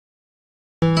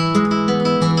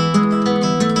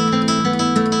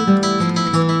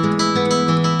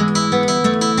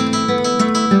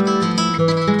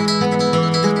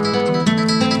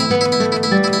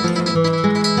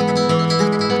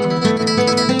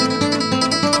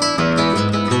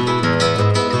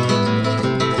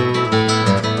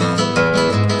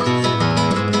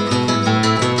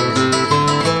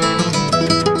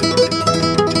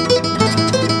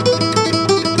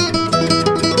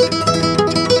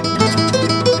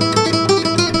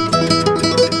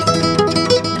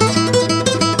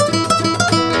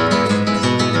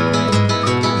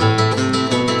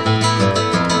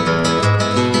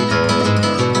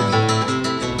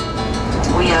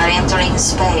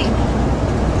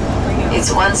Okay.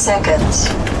 It's 1 second.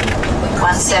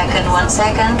 1 second, 1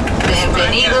 second.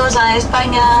 Bienvenidos a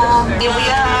España. Here we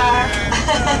are.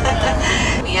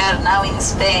 We are now in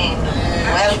Spain.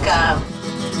 Welcome.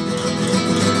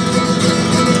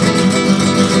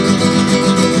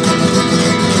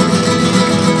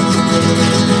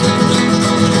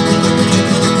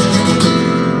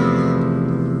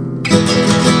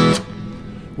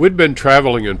 We'd been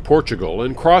traveling in Portugal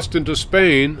and crossed into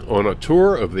Spain on a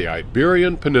tour of the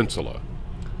Iberian Peninsula.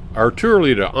 Our tour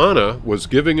leader, Ana, was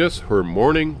giving us her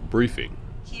morning briefing.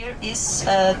 Here is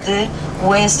the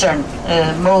western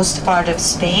most part of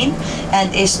Spain,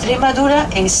 and Extremadura,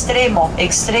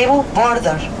 extremo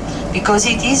border, because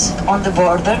it is on the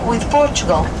border with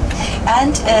Portugal.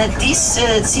 And this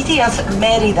city of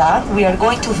Merida we are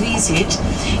going to visit,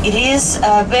 it is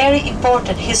very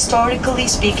important, historically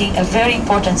speaking, a very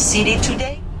important city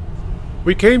today.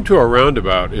 We came to a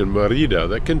roundabout in Merida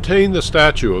that contained the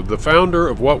statue of the founder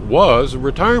of what was a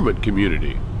retirement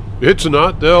community. It's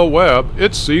not Del Webb,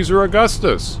 it's Caesar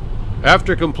Augustus.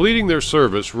 After completing their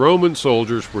service, Roman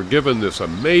soldiers were given this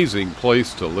amazing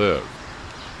place to live.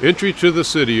 Entry to the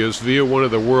city is via one of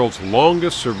the world's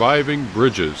longest surviving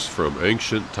bridges from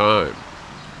ancient time.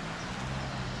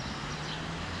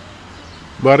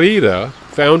 Merida,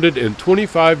 founded in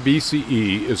 25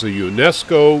 BCE, is a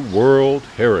UNESCO World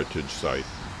Heritage Site.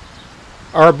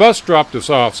 Our bus dropped us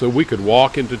off so we could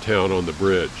walk into town on the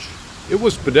bridge. It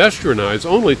was pedestrianized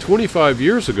only 25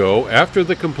 years ago after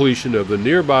the completion of the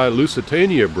nearby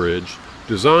Lusitania Bridge,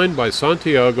 designed by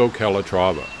Santiago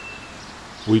Calatrava.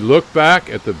 We looked back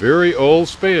at the very old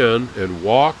span and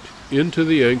walked into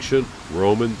the ancient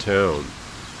Roman town.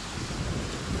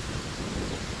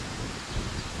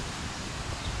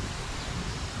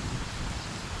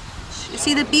 You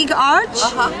see the big arch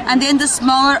and then the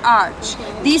smaller arch.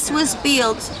 This was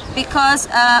built because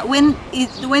when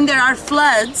there are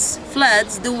floods,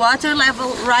 the water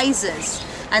level rises,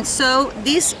 and so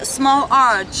this small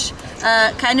arch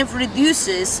kind of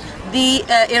reduces the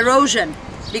erosion,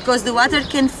 because the water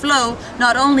can flow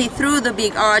not only through the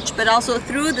big arch but also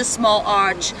through the small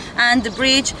arch, and the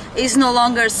bridge is no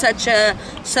longer such a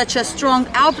strong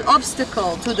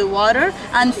obstacle to the water,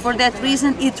 and for that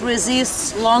reason it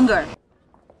resists longer.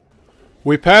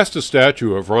 We passed a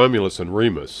statue of Romulus and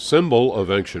Remus, symbol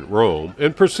of ancient Rome,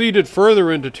 and proceeded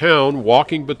further into town,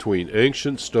 walking between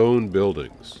ancient stone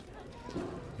buildings.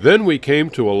 Then we came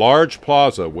to a large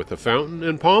plaza with a fountain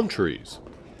and palm trees.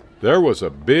 There was a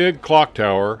big clock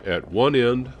tower at one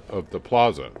end of the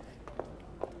plaza.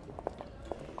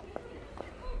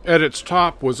 At its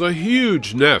top was a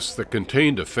huge nest that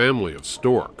contained a family of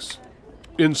storks.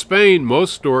 In Spain,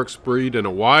 most storks breed in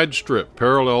a wide strip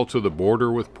parallel to the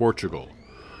border with Portugal.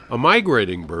 A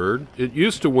migrating bird, it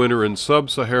used to winter in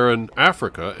sub-Saharan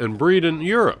Africa and breed in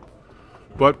Europe.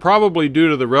 But probably due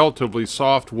to the relatively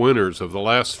soft winters of the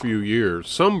last few years,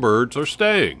 some birds are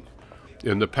staying.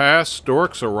 In the past,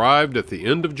 storks arrived at the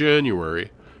end of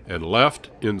January and left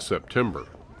in September.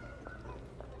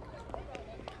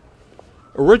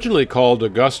 Originally called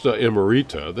Augusta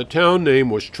Emerita, the town name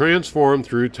was transformed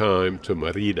through time to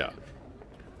Merida.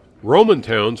 Roman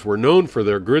towns were known for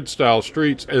their grid-style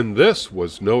streets, and this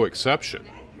was no exception.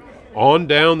 On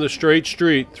down the straight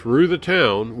street through the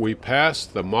town, we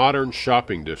passed the modern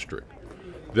shopping district.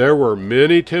 There were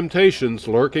many temptations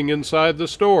lurking inside the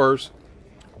stores.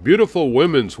 Beautiful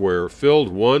women's wear filled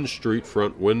one street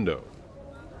front window.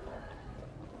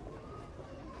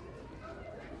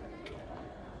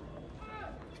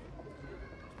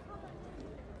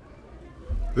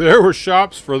 There were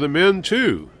shops for the men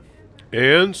too,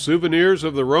 and souvenirs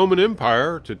of the Roman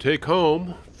Empire to take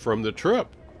home from the trip.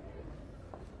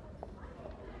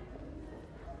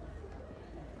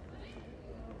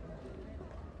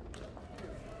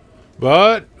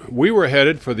 But we were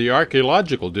headed for the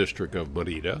archaeological district of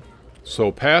Merida,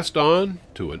 so passed on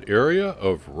to an area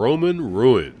of Roman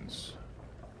ruins.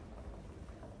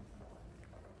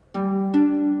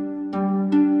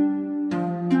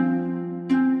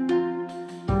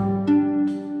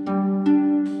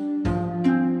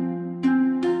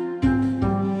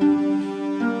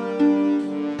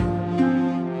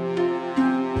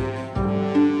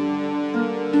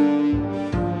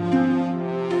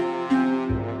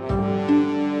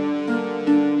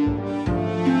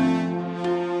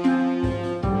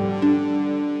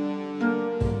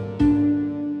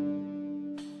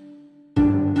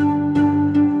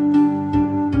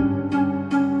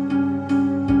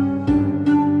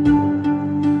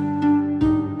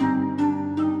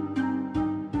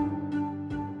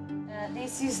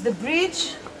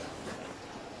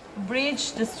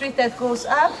 The street that goes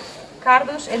up,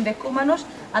 Cardos and Decumanos,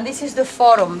 and this is the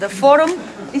forum. The forum,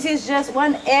 this is just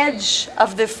one edge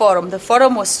of the forum. The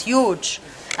forum was huge,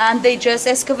 and they just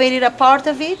excavated a part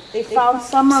of it. They found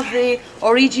some of the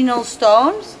original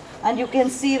stones, and you can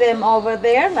see them over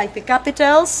there, like the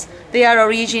capitals. They are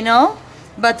original,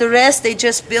 but the rest they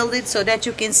just built it so that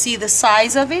you can see the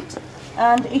size of it.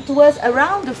 And it was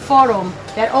around the forum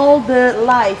that all the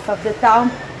life of the town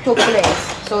took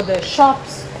place. So the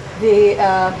shops, the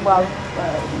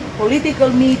political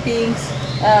meetings,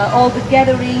 all the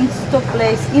gatherings took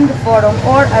place in the forum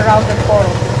or around the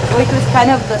forum. So it was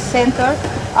kind of the center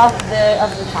of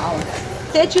the town.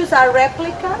 Statues are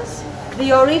replicas.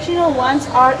 The original ones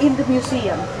are in the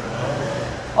museum.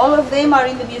 All of them are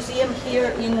in the museum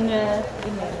here in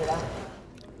Merida.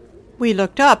 We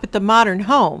looked up at the modern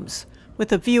homes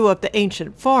with a view of the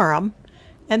ancient forum,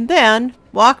 and then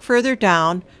walked further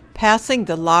down, passing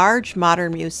the large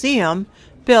modern museum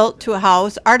built to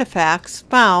house artifacts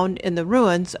found in the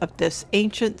ruins of this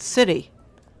ancient city.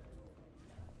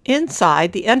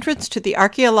 Inside the entrance to the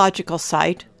archaeological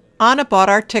site, Anna bought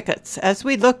our tickets as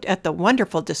we looked at the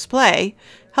wonderful display,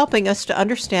 helping us to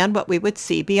understand what we would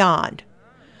see beyond.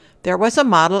 There was a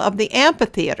model of the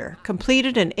amphitheater,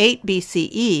 completed in 8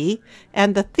 BCE,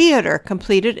 and the theater,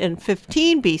 completed in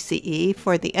 15 BCE,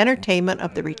 for the entertainment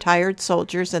of the retired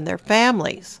soldiers and their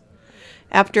families.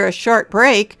 After a short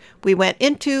break, we went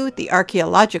into the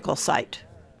archaeological site.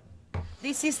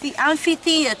 This is the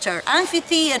amphitheater.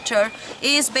 Amphitheater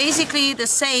is basically the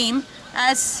same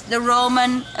as the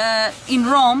Roman, in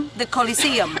Rome, the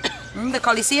Colosseum. The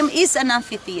Colosseum is an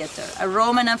amphitheater, a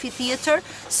Roman amphitheater,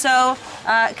 so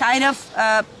kind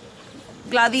of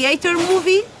gladiator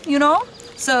movie, you know,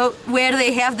 so where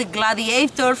they have the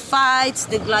gladiator fights,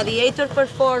 the gladiator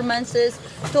performances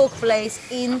took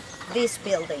place in this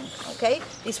building, okay?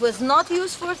 This was not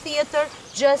used for theater,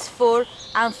 just for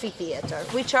amphitheater,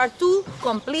 which are two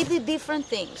completely different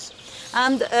things.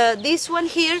 And this one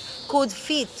here could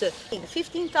fit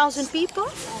 15,000 people,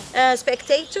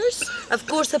 spectators. Of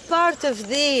course, a part of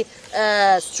the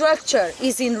structure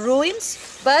is in ruins,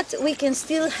 but we can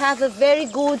still have a very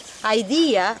good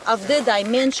idea of the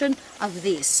dimension of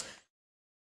this.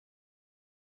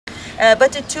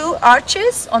 But the two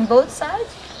arches on both sides,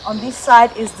 on this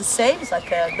side is the same, it's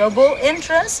like a double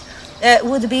entrance,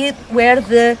 would be where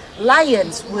the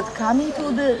lions would come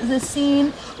into the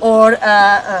scene, or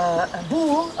a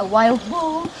bull, a wild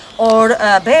bull, or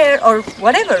a bear, or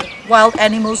whatever wild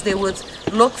animals they would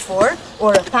look for,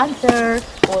 or a panther,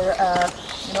 or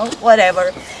you know,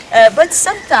 whatever. But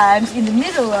sometimes in the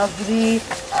middle of the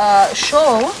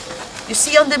show, you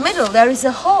see on the middle there is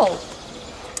a hole,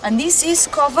 and this is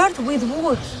covered with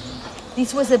wood.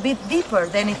 This was a bit deeper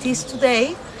than it is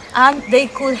today, and they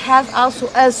could have also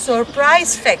a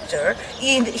surprise factor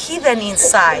hidden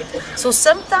inside. So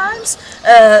sometimes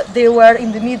they were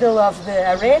in the middle of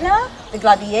the arena, the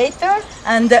gladiator,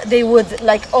 and they would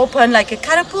like open like a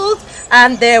catapult,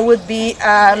 and there would be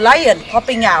a lion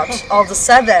popping out all of a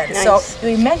sudden. Nice. So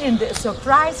you imagine the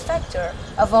surprise factor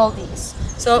of all these.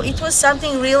 So it was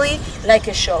something really like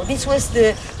a show. This was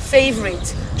the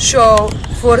favorite show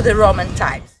for the Roman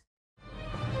times.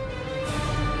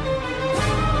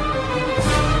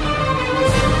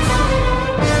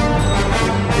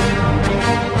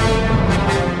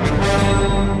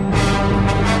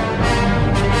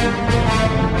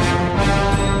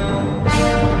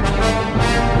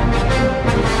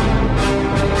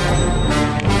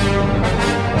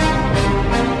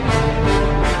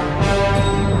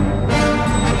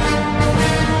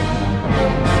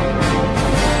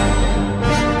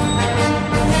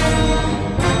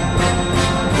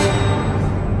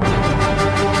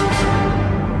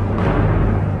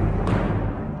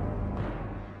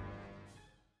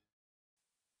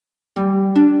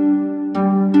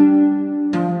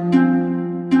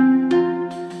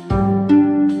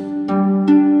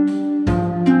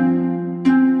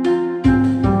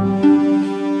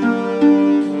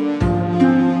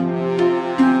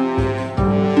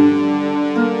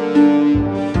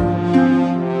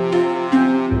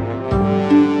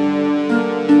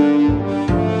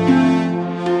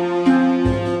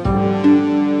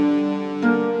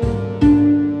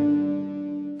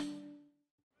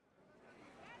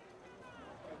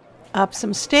 Up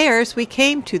some stairs, we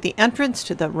came to the entrance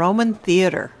to the Roman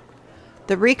theater.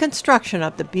 The reconstruction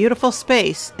of the beautiful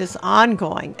space is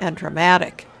ongoing and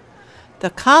dramatic. The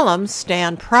columns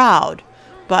stand proud,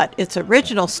 but its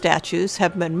original statues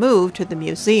have been moved to the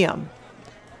museum.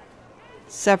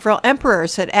 Several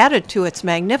emperors had added to its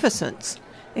magnificence,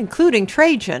 including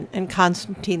Trajan and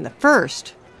Constantine I.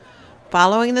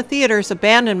 Following the theater's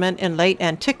abandonment in late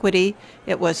antiquity,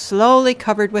 it was slowly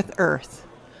covered with earth.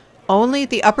 only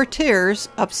the upper tiers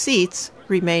of seats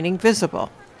remaining visible.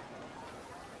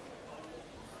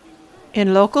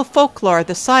 In local folklore,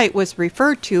 the site was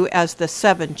referred to as the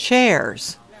Seven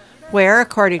Chairs, where,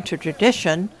 according to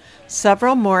tradition,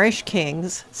 several Moorish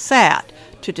kings sat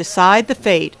to decide the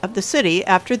fate of the city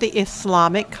after the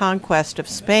Islamic conquest of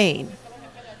Spain.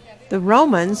 The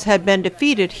Romans had been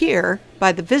defeated here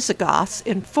by the Visigoths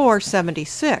in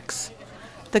 476.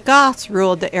 The Goths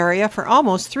ruled the area for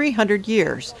almost 300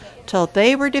 years, till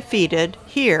they were defeated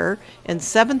here in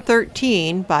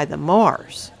 713 by the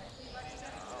Moors.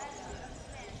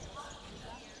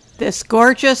 This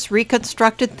gorgeous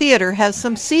reconstructed theater has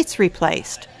some seats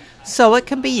replaced, so it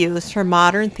can be used for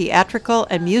modern theatrical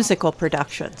and musical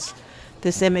productions.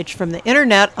 This image from the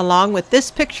internet, along with this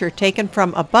picture taken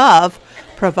from above,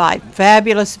 provide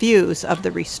fabulous views of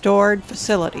the restored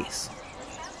facilities.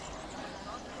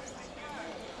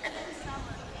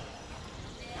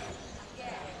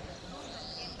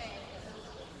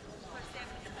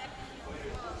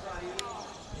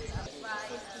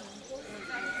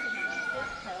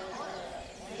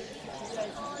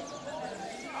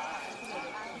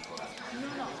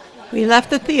 We left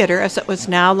the theater as it was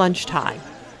now lunchtime.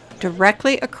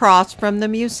 Directly across from the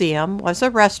museum was a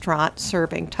restaurant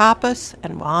serving tapas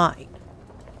and wine.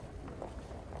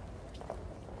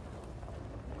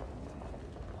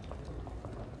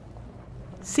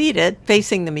 Seated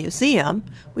facing the museum,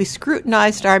 we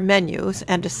scrutinized our menus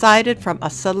and decided from a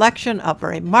selection of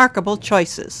remarkable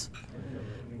choices.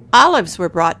 Olives were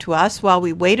brought to us while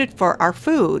we waited for our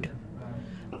food.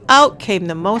 Out came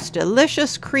the most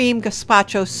delicious cream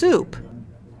gazpacho soup.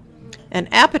 An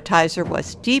appetizer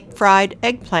was deep-fried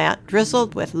eggplant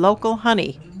drizzled with local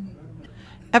honey.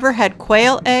 Ever had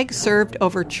quail eggs served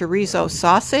over chorizo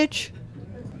sausage?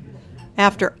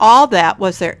 After all that,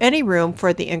 was there any room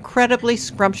for the incredibly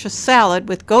scrumptious salad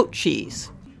with goat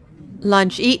cheese?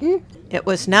 Lunch eaten, it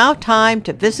was now time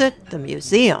to visit the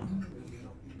museum.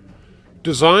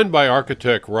 Designed by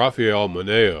architect Rafael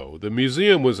Moneo, the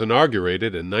museum was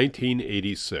inaugurated in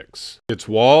 1986. Its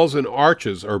walls and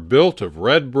arches are built of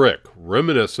red brick,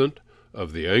 reminiscent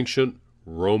of the ancient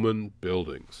Roman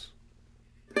buildings.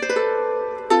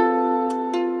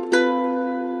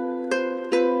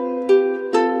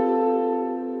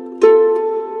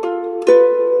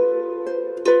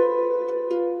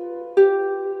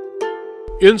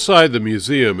 Inside the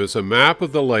museum is a map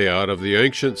of the layout of the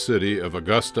ancient city of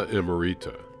Augusta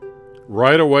Emerita.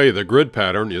 Right away, the grid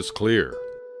pattern is clear.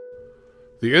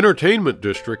 The entertainment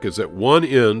district is at one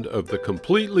end of the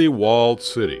completely walled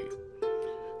city.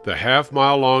 The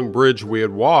half-mile-long bridge we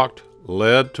had walked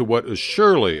led to what is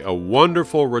surely a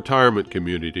wonderful retirement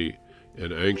community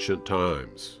in ancient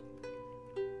times.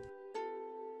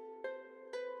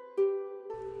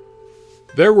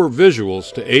 There were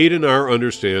visuals to aid in our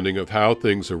understanding of how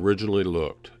things originally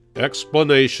looked.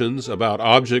 Explanations about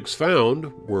objects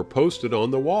found were posted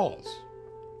on the walls.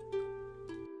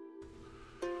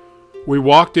 We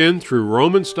walked in through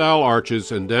Roman-style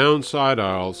arches and down side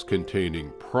aisles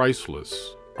containing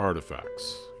priceless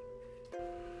artifacts.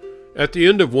 At the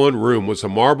end of one room was a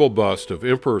marble bust of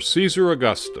Emperor Caesar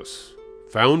Augustus,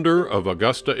 founder of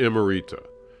Augusta Emerita.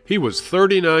 He was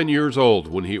 39 years old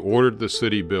when he ordered the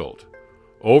city built.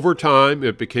 Over time,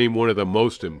 it became one of the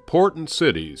most important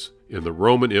cities in the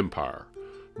Roman Empire.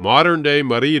 Modern-day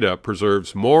Merida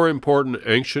preserves more important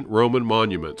ancient Roman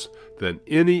monuments than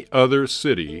any other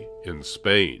city in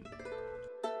Spain.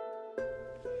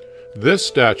 This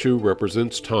statue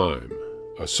represents time,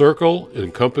 a circle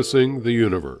encompassing the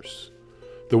universe.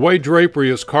 The way drapery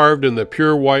is carved in the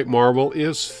pure white marble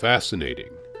is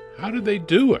fascinating. How did they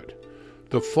do it?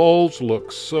 The folds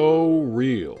look so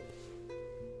real.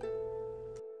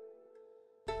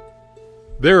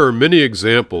 There are many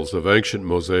examples of ancient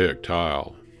mosaic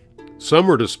tile. Some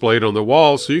are displayed on the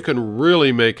walls so you can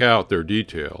really make out their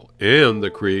detail and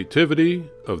the creativity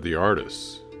of the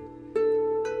artists.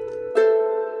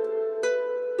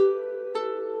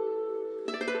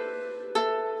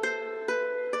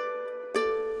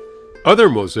 Other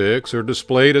mosaics are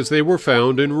displayed as they were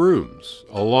found in rooms,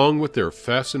 along with their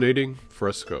fascinating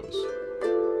frescoes.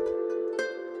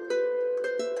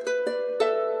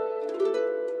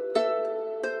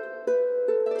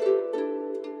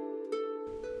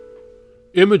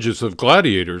 Images of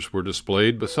gladiators were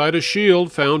displayed beside a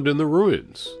shield found in the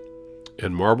ruins,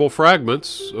 and marble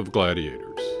fragments of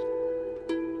gladiators.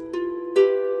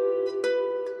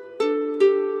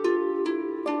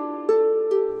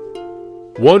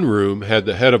 One room had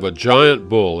the head of a giant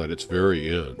bull at its very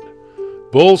end.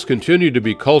 Bulls continue to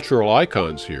be cultural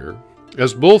icons here,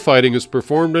 as bullfighting is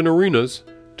performed in arenas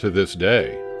to this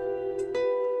day.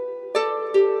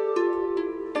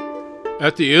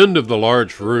 At the end of the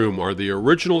large room are the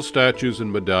original statues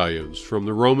and medallions from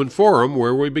the Roman Forum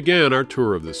where we began our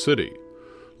tour of the city.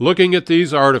 Looking at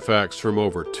these artifacts from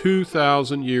over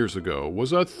 2,000 years ago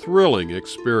was a thrilling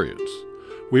experience.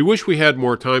 We wish we had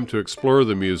more time to explore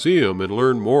the museum and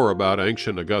learn more about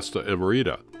ancient Augusta and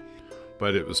Merida.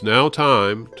 But it was now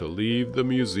time to leave the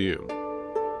museum.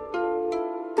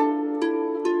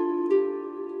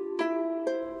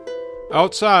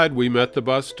 Outside, we met the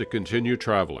bus to continue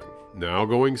traveling, now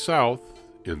going south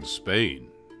in Spain.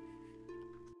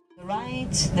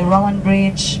 Right, the Roman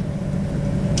bridge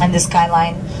and the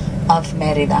skyline of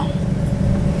Merida.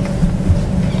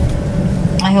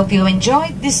 I hope you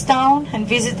enjoyed this town and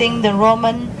visiting the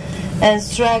Roman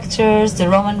structures, the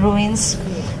Roman ruins.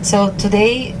 So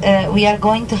today we are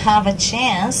going to have a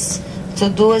chance to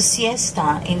do a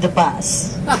siesta in the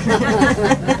bus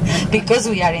because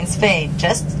we are in Spain,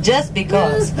 just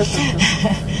because.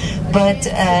 But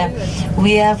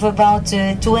we have about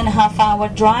a 2.5 hour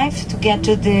drive to get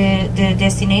to the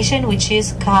destination, which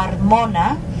is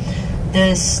Carmona,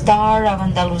 the Star of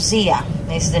Andalusia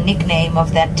is the nickname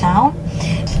of that town.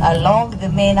 Along the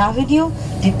main avenue,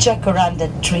 the jacaranda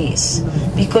trees,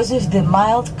 because of the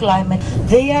mild climate,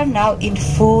 they are now in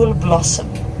full blossom.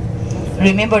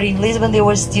 Remember, in Lisbon they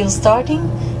were still starting,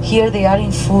 here they are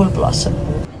in full blossom.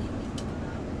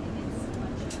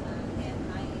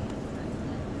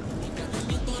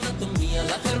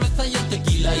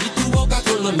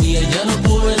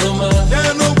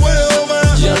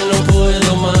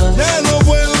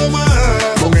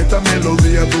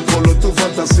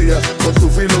 Con tu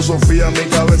filosofía mi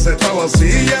cabeza está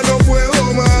vacía. Ya no puedo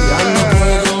más. Ya no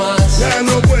puedo más. Ya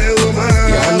no puedo más.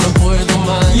 Ya no puedo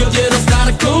más. Yo quiero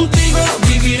estar contigo,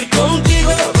 vivir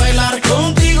contigo, bailar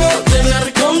contigo,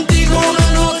 tener contigo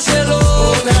una noche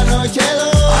loca. Una noche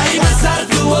loca. Ay, besar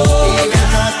tu boca.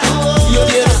 Yo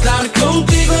quiero estar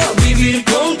contigo, vivir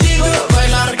contigo,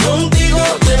 bailar contigo,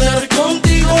 tener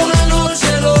contigo una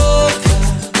noche loca.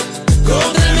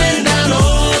 Con tremenda nota.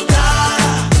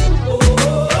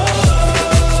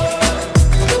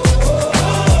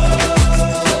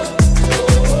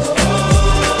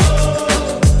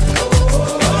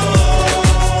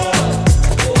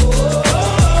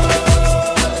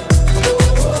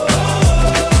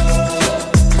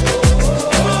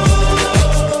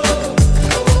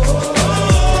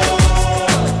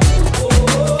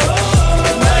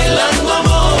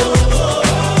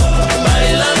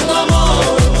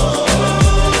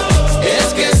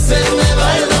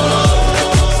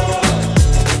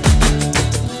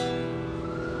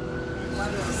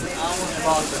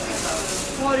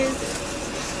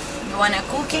 You want a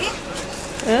cookie?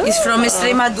 It's from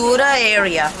Extremadura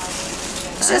area.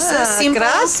 It's just a simple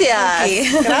cookie.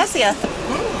 Gracias.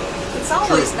 It's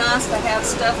always nice to have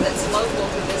stuff that's local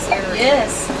to this area.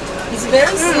 Yes. It's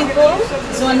very simple.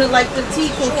 It's one of like the tea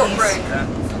cookies.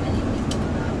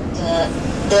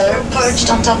 They're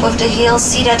perched on top of the hill.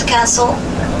 See that castle?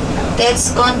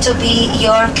 That's going to be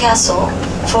your castle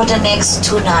for the next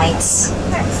 2 nights.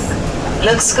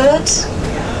 Looks good?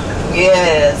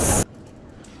 Yes.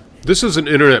 This is an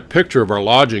internet picture of our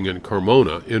lodging in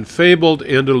Carmona in fabled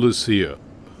Andalusia,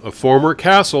 a former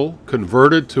castle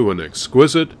converted to an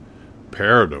exquisite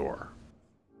Parador.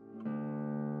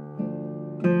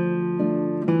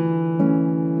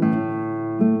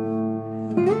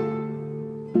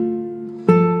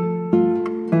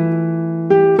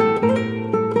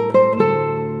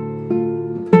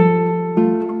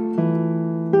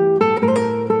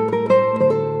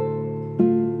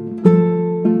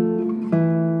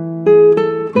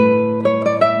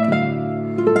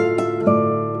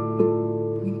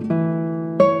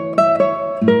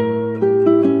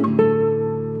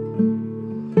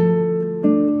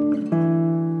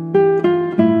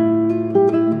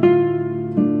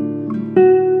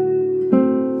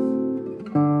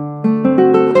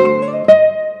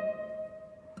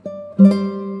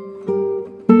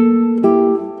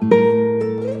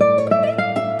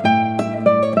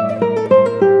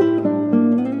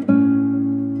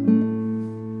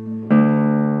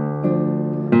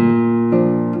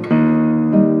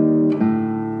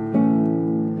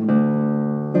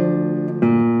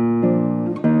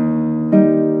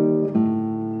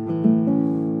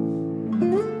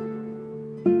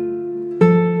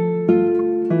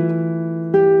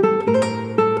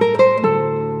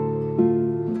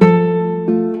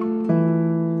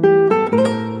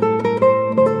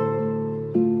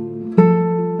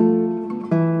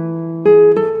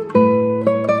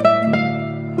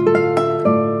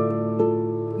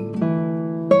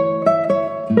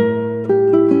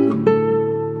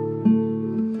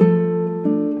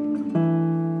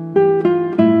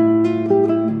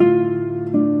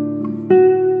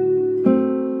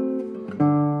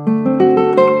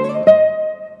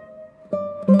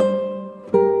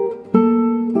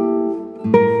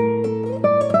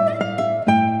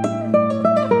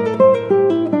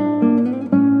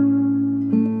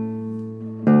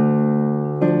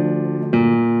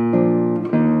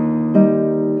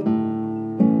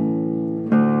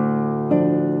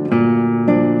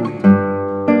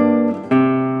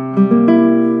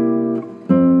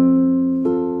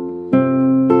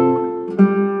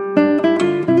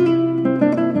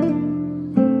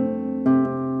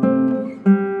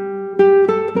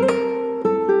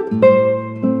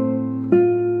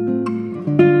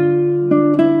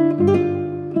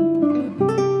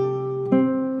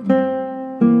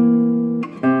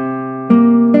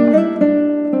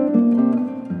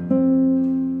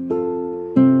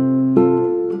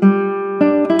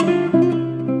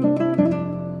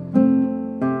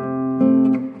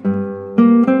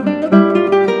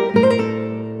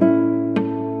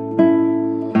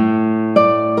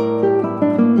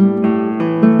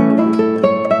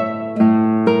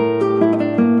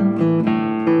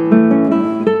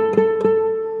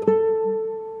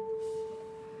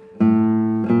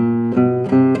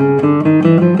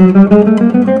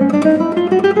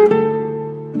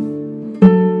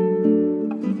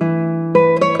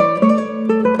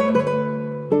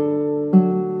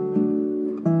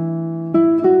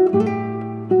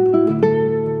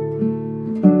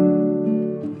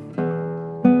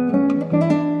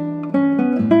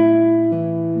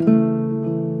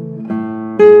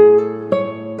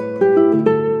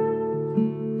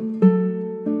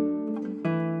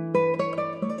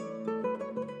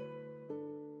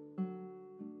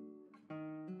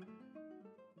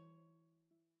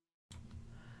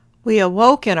 We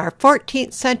awoke in our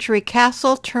 14th century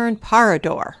castle turned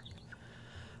Parador.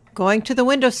 Going to the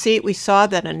window seat, we saw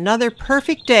that another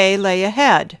perfect day lay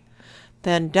ahead.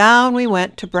 Then down we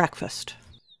went to breakfast.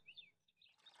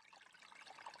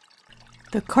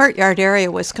 The courtyard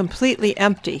area was completely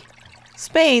empty.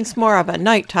 Spain's more of a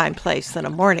nighttime place than a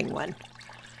morning one.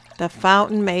 The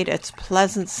fountain made its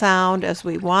pleasant sound as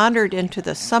we wandered into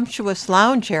the sumptuous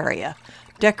lounge area,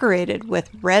 decorated with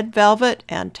red velvet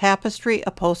and tapestry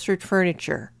upholstered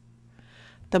furniture.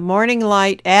 The morning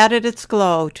light added its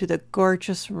glow to the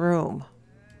gorgeous room.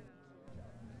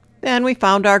 Then we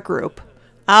found our group,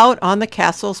 out on the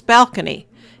castle's balcony,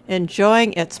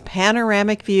 enjoying its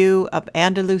panoramic view of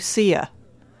Andalusia.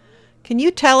 Can you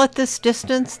tell at this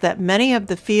distance that many of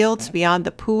the fields beyond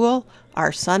the pool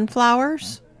are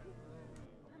sunflowers?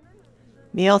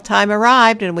 Mealtime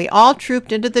arrived and we all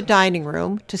trooped into the dining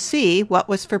room to see what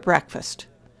was for breakfast.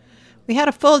 We had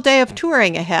a full day of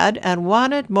touring ahead and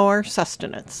wanted more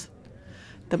sustenance.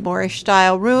 The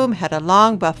Moorish-style room had a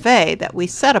long buffet that we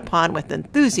set upon with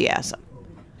enthusiasm.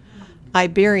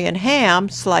 Iberian ham,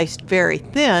 sliced very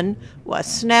thin, was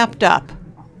snapped up.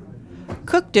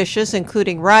 Cooked dishes,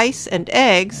 including rice and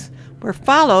eggs, were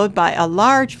followed by a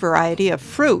large variety of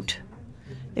fruit.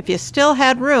 If you still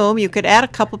had room, you could add a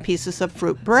couple pieces of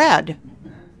fruit bread.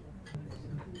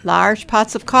 Large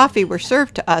pots of coffee were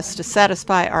served to us to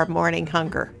satisfy our morning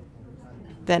hunger.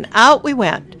 Then out we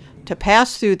went to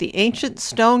pass through the ancient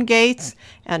stone gates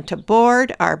and to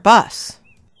board our bus.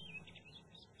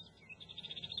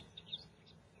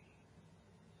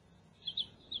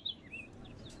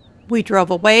 We drove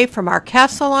away from our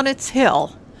castle on its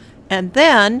hill and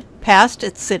then past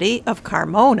its city of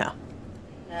Carmona.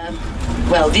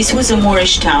 Well, this was a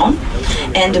Moorish town,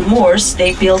 and the Moors,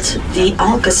 they built the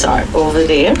Alcazar over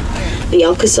there. The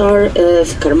Alcazar of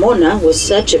Carmona was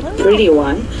such a pretty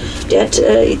one that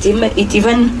it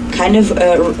even kind of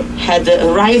had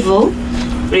a rivalry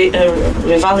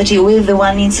with the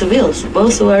one in Seville.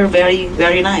 Both were very,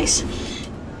 very nice.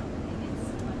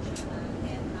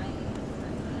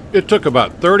 It took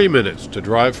about 30 minutes to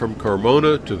drive from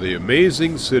Carmona to the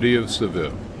amazing city of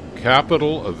Seville,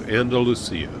 capital of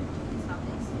Andalusia.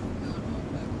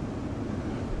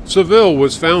 Seville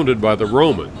was founded by the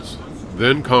Romans,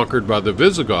 then conquered by the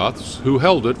Visigoths, who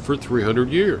held it for 300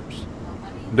 years.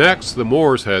 Next, the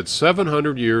Moors had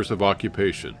 700 years of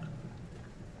occupation.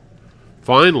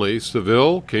 Finally,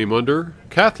 Seville came under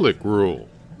Catholic rule.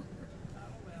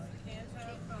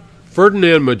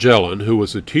 Ferdinand Magellan, who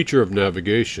was a teacher of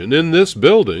navigation in this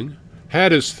building,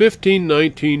 had his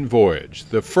 1519 voyage,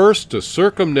 the first to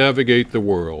circumnavigate the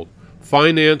world,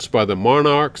 financed by the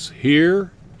monarchs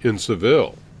here in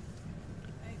Seville.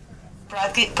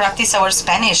 Practice our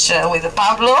Spanish with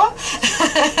Pablo.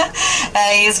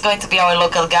 He's going to be our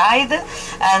local guide,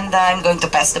 and I'm going to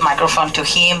pass the microphone to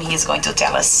him. He's going to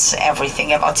tell us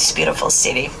everything about this beautiful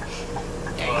city.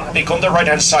 On the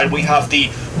right-hand side, we have the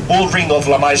bullring of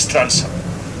La Maestranza.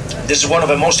 This is one of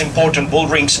the most important bull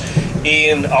rings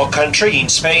in our country, in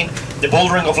Spain. The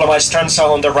bullring of La Maestranza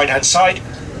on the right-hand side.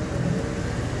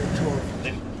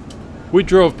 We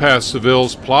drove past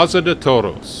Seville's Plaza de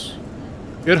Toros.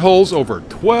 It holds over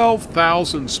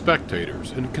 12,000 spectators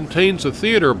and contains a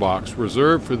theater box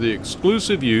reserved for the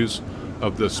exclusive use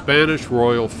of the Spanish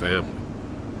royal family.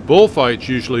 Bullfights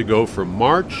usually go from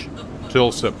March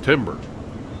till September.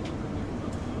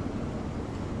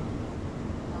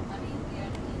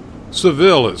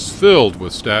 Seville is filled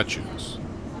with statues.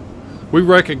 We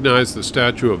recognize the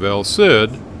statue of El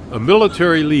Cid, a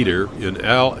military leader in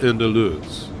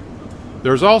Al-Andalus.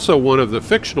 There's also one of the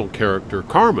fictional character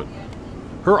Carmona.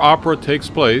 Her opera takes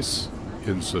place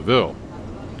in Seville.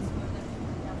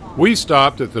 We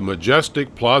stopped at the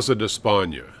majestic Plaza de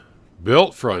España,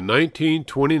 built for a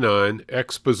 1929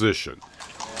 exposition.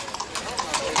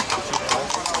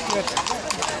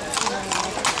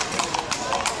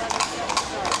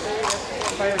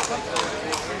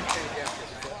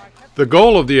 The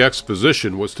goal of the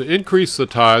exposition was to increase the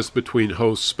ties between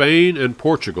host Spain and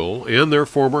Portugal and their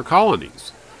former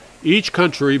colonies. Each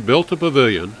country built a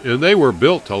pavilion, and they were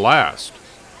built to last.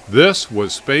 This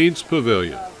was Spain's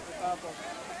pavilion.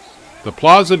 The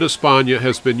Plaza de España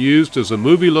has been used as a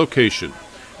movie location,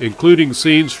 including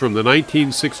scenes from the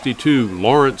 1962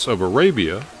 Lawrence of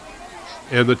Arabia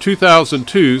and the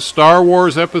 2002 Star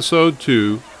Wars Episode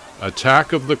II,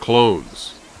 Attack of the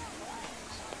Clones.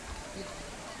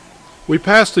 We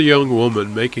passed a young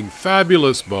woman making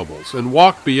fabulous bubbles and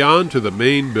walked beyond to the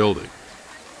main building.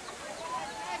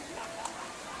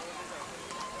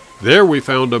 There we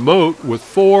found a moat with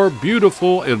 4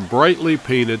 beautiful and brightly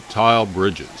painted tile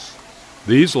bridges.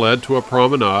 These led to a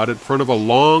promenade in front of a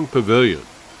long pavilion.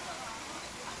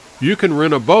 You can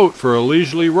rent a boat for a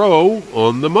leisurely row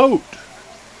on the moat.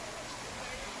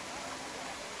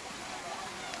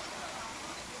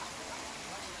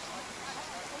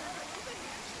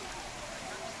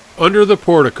 Under the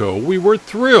portico, we were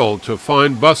thrilled to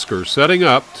find buskers setting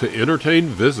up to entertain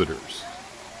visitors.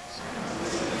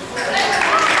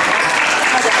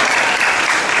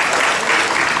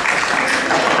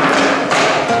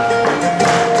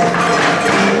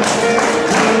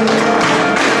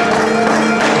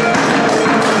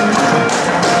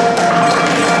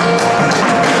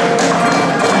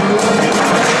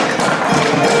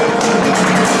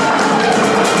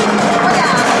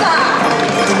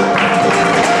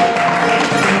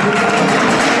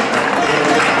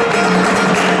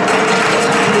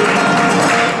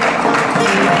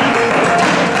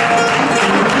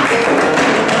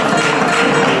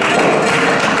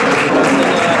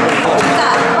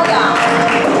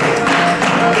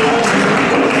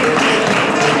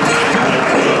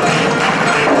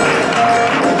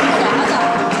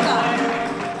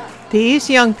 These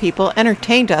young people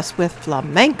entertained us with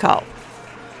flamenco.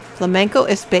 Flamenco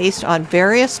is based on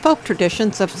various folk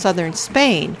traditions of southern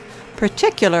Spain,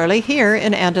 particularly here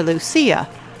in Andalusia.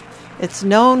 It's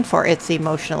known for its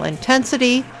emotional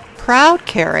intensity, proud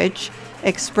carriage,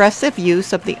 expressive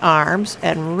use of the arms,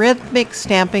 and rhythmic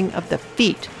stamping of the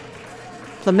feet.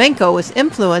 Flamenco was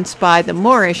influenced by the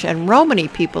Moorish and Romany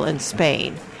people in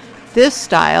Spain. This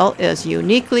style is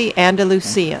uniquely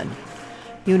Andalusian.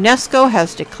 UNESCO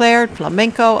has declared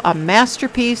flamenco a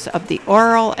masterpiece of the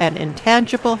oral and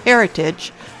intangible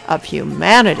heritage of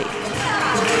humanity.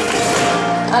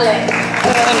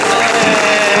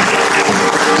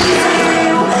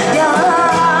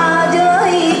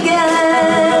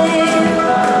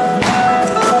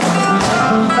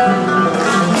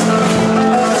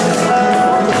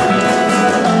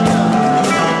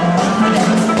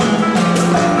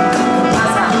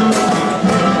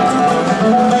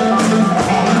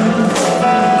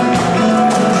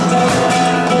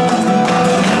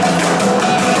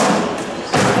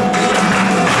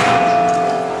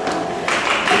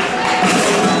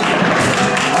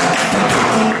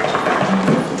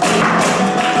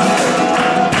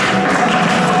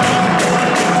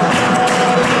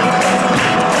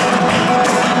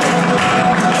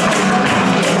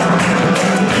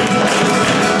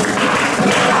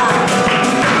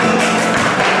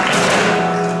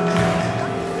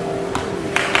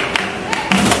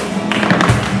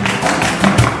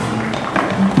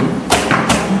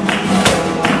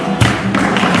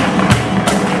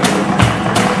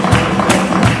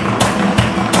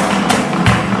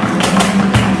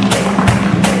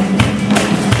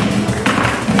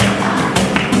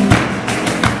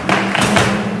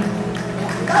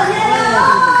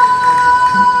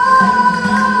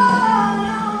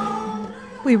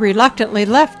 We reluctantly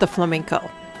left the flamenco,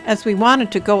 as we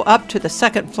wanted to go up to the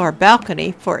second floor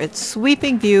balcony for its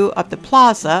sweeping view of the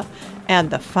plaza and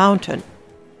the fountain.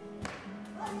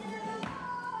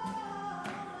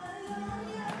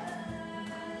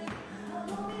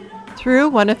 Through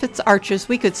one of its arches,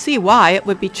 we could see why it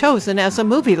would be chosen as a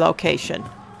movie location.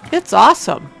 It's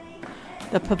awesome!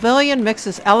 The pavilion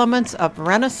mixes elements of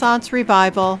Renaissance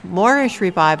revival, Moorish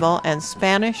revival, and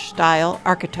Spanish-style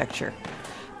architecture.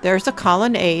 There's a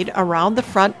colonnade around the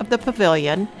front of the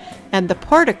pavilion and the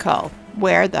portico,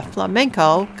 where the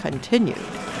flamenco continued.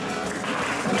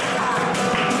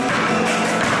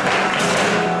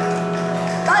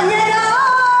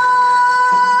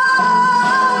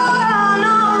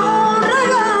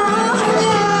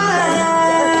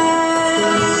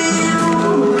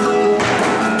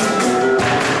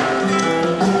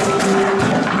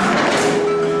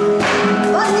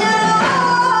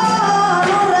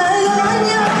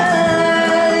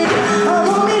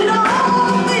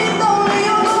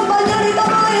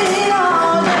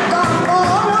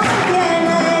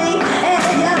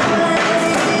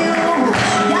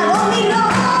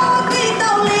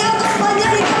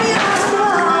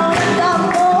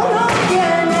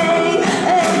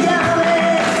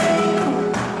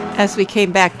 As we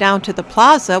came back down to the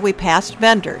plaza, we passed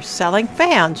vendors selling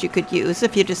fans you could use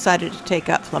if you decided to take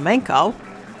up flamenco.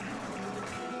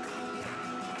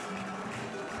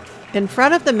 In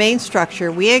front of the main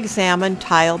structure, we examined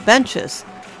tile benches,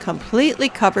 completely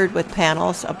covered with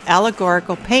panels of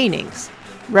allegorical paintings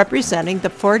representing the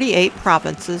 48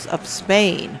 provinces of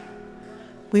Spain.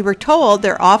 We were told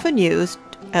they're often used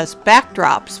as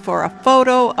backdrops for a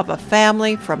photo of a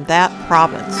family from that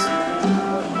province.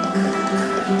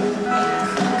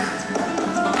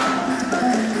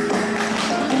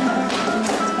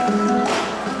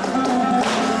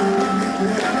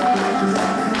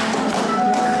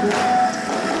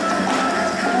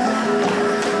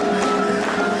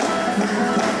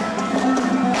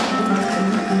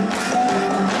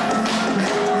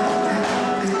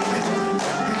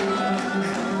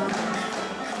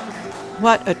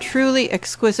 What a truly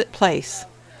exquisite place.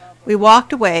 We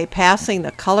walked away passing the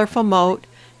colorful moat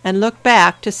and looked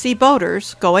back to see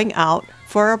boaters going out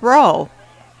for a row.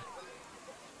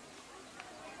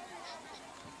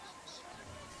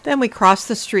 Then we crossed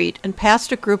the street and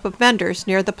passed a group of vendors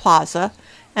near the plaza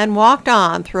and walked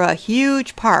on through a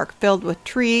huge park filled with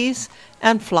trees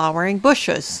and flowering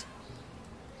bushes.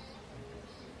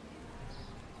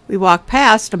 We walked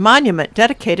past a monument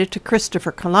dedicated to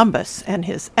Christopher Columbus and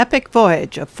his epic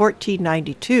voyage of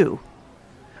 1492.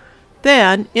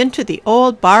 Then into the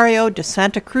old Barrio de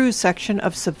Santa Cruz section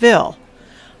of Seville,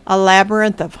 a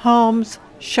labyrinth of homes,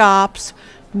 shops,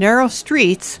 narrow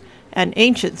streets, and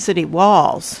ancient city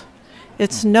walls.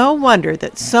 It's no wonder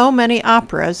that so many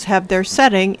operas have their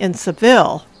setting in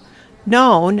Seville,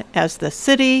 known as the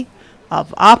City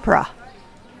of Opera.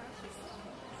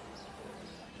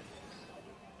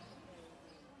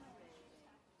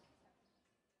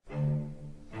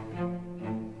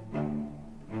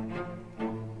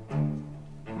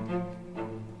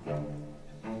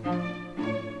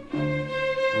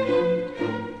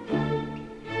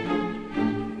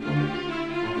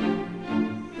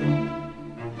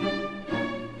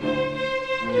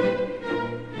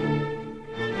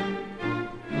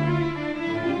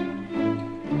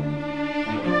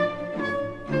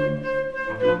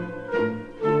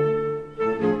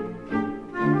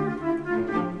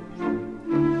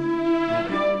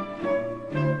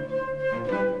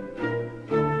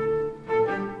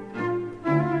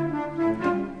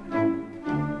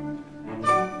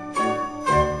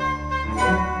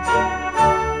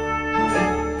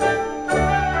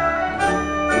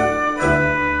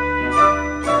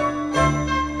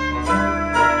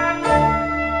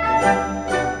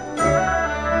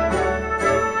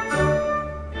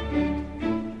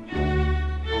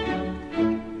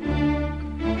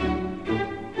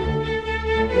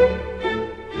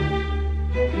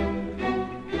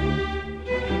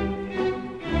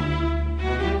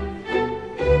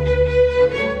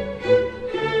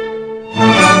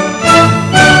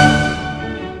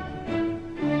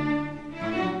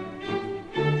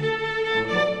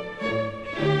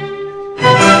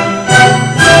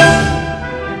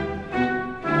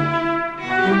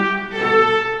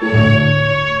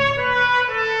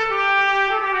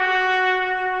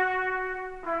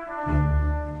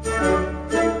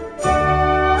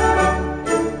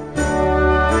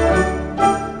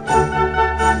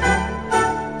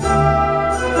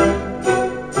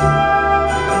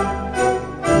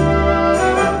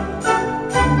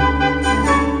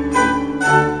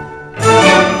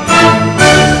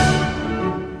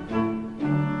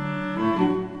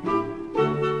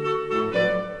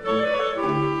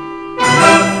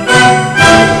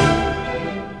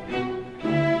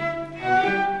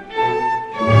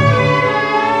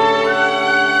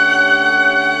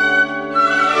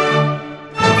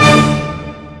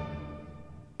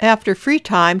 After free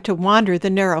time to wander the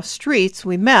narrow streets,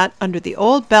 we met under the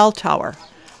old bell tower,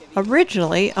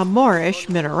 originally a Moorish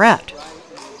minaret.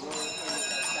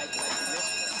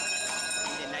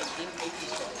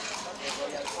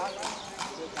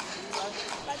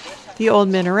 The old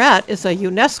minaret is a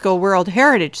UNESCO World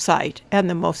Heritage Site and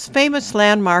the most famous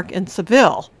landmark in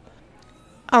Seville.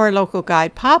 Our local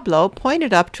guide Pablo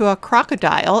pointed up to a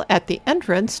crocodile at the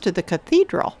entrance to the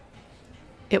cathedral.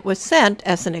 It was sent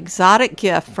as an exotic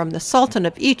gift from the Sultan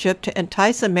of Egypt to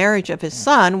entice a marriage of his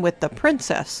son with the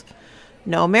princess.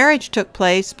 No marriage took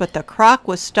place, but the croc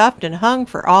was stuffed and hung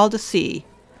for all to see.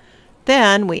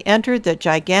 Then we entered the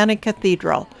gigantic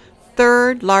cathedral,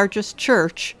 third largest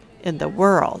church in the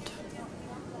world.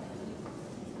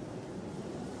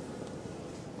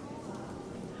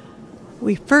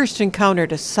 We first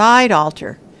encountered a side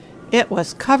altar. It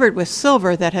was covered with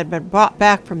silver that had been brought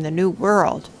back from the New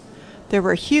World. There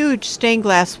were huge stained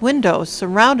glass windows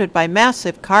surrounded by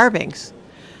massive carvings.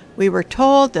 We were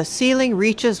told the ceiling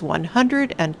reaches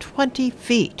 120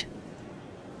 feet.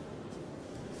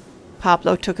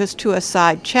 Pablo took us to a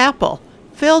side chapel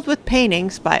filled with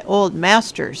paintings by old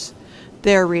masters,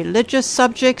 their religious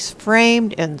subjects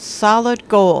framed in solid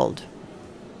gold.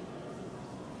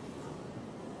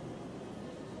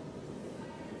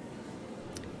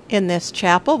 In this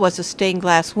chapel was a stained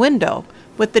glass window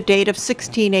with the date of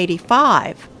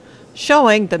 1685,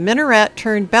 showing the minaret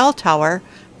turned bell tower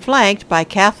flanked by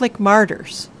Catholic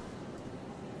martyrs.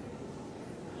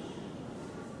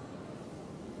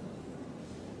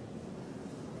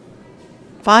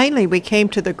 Finally, we came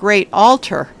to the great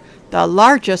altar, the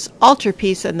largest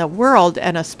altarpiece in the world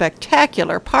and a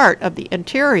spectacular part of the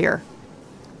interior.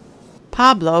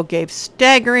 Pablo gave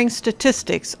staggering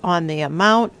statistics on the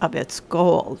amount of its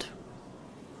gold.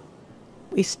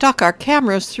 We stuck our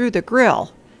cameras through the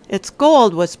grill. Its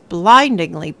gold was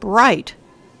blindingly bright.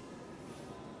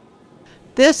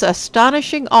 This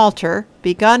astonishing altar,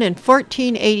 begun in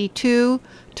 1482,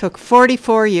 took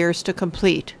 44 years to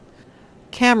complete.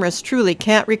 Cameras truly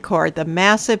can't record the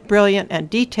massive, brilliant, and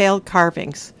detailed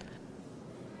carvings.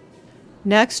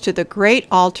 Next to the great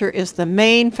altar is the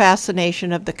main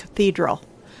fascination of the cathedral,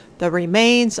 the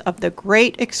remains of the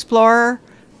great explorer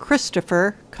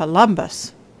Christopher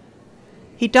Columbus.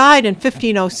 He died in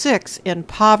 1506 in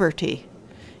poverty.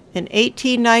 In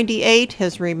 1898,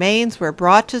 his remains were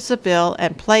brought to Seville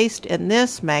and placed in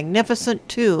this magnificent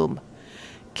tomb,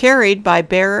 carried by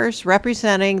bearers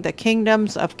representing the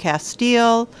kingdoms of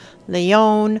Castile,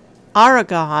 Leon,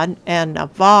 Aragon, and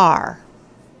Navarre.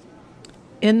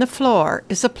 In the floor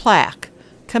is a plaque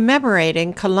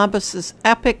commemorating Columbus's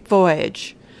epic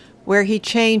voyage, where he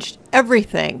changed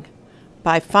everything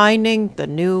by finding the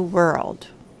New World.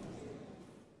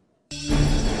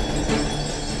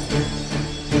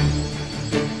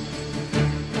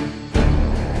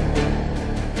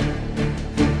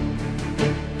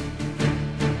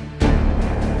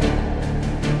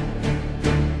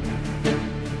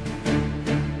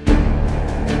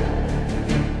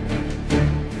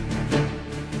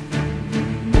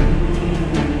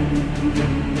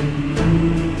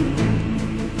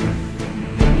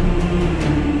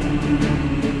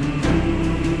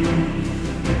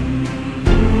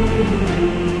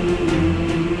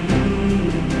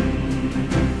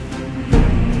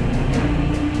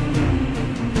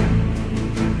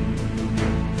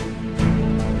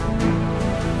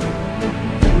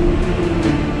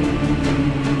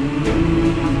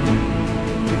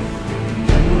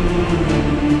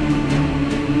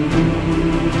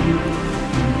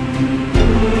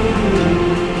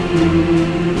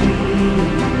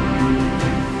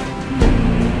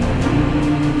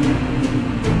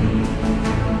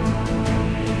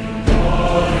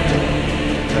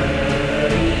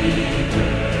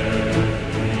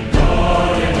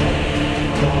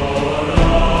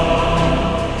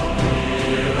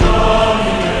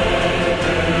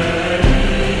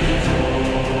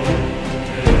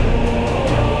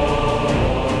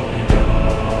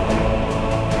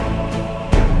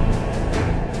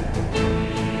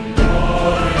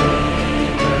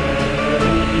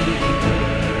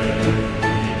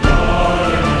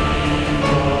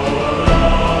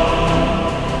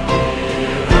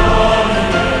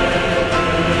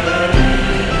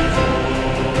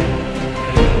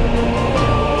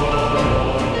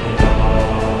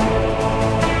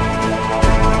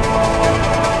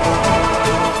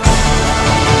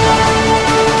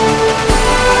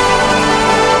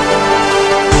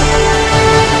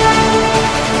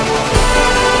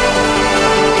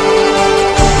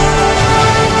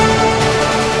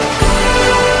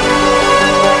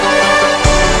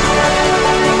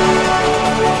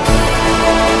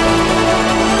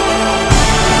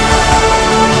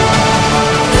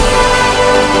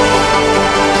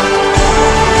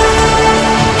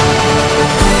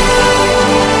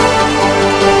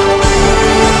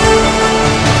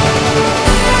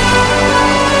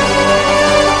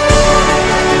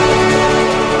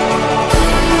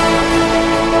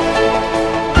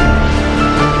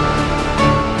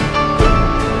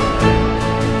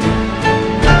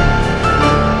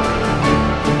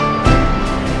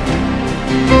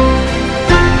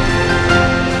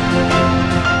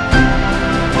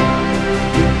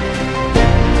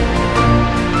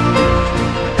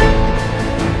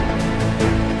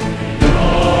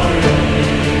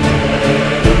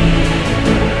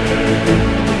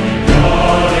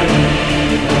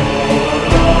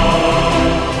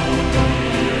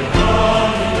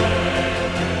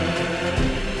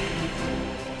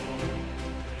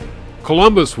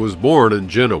 Columbus was born in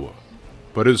Genoa,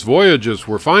 but his voyages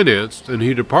were financed and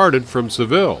he departed from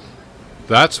Seville.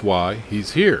 That's why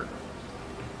he's here.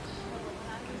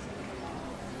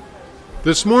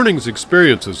 This morning's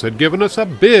experiences had given us a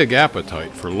big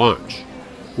appetite for lunch.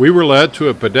 We were led to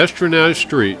a pedestrianized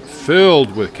street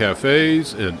filled with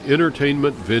cafes and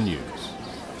entertainment venues.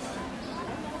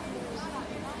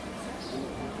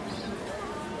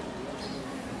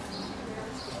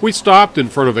 We stopped in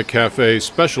front of a cafe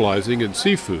specializing in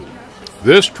seafood.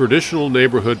 This traditional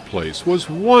neighborhood place was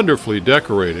wonderfully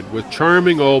decorated with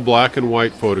charming old black and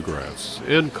white photographs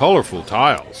and colorful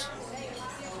tiles.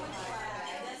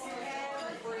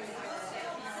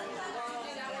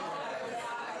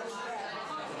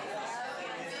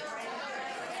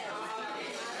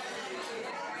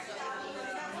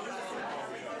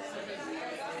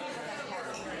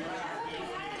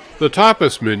 The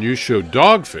tapas menu showed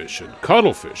dogfish and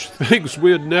cuttlefish, things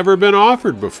we had never been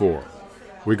offered before.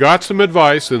 We got some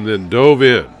advice and then dove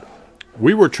in.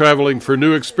 We were traveling for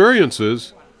new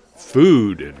experiences,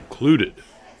 food included.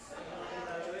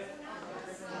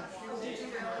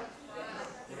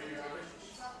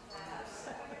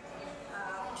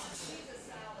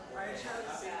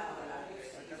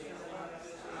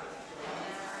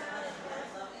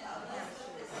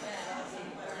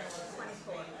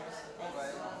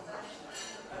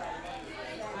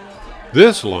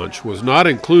 This lunch was not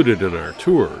included in our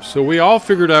tour, so we all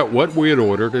figured out what we had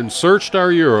ordered and searched our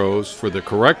euros for the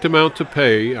correct amount to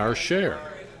pay our share.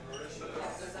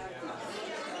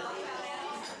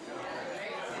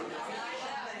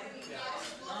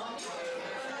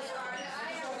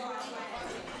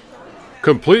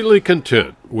 Completely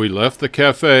content, we left the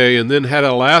cafe and then had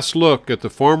a last look at the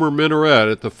former minaret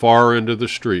at the far end of the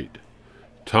street.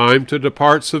 Time to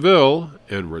depart Seville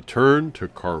and return to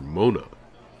Carmona.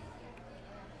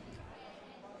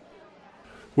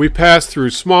 We passed through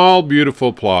small,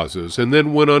 beautiful plazas and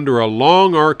then went under a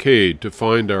long arcade to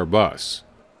find our bus.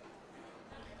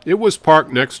 It was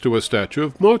parked next to a statue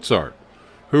of Mozart,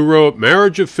 who wrote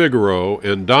Marriage of Figaro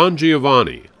and Don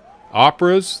Giovanni,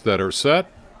 operas that are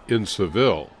set in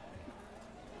Seville.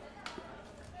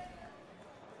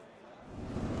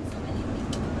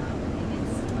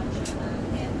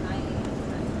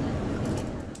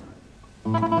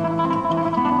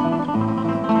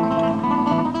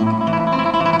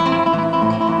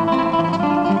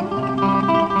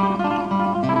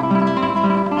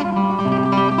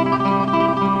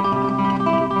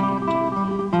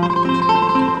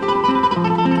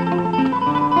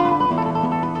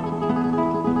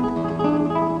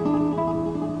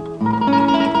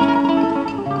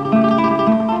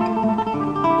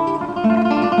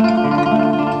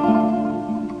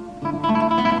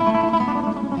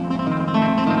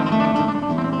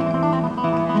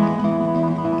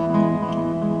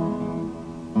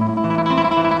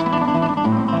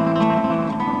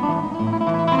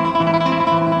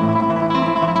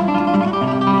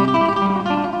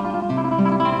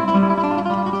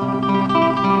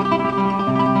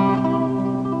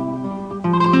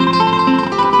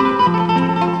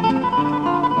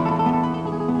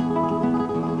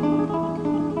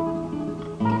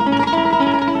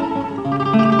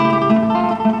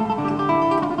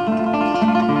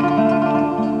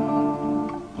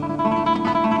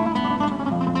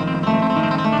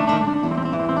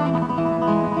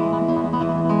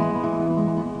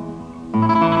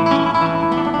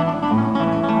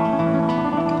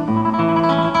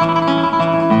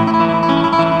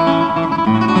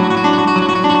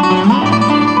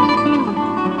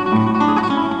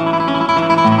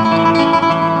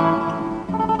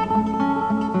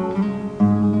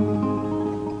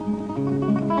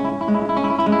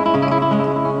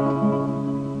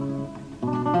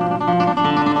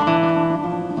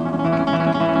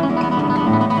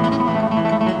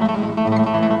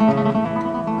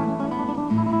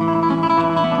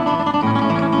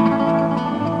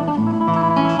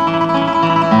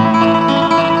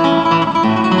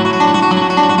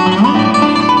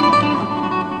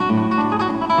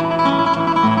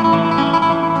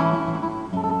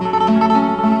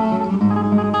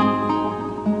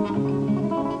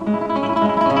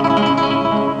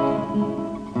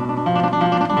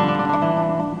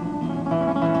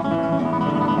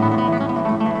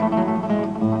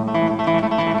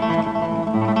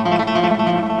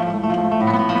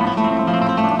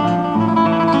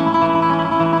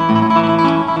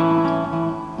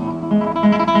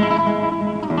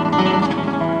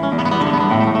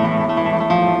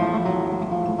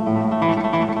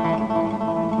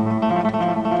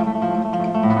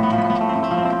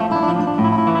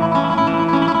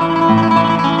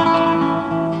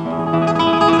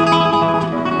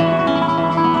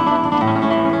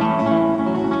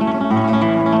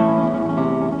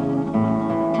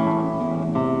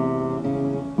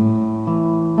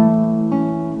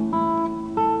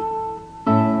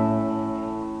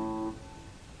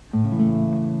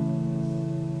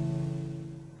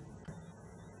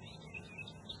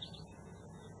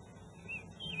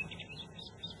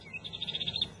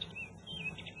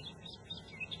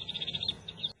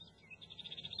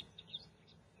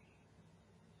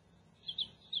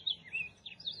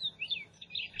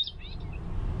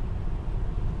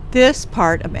 This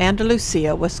part of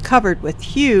Andalusia was covered with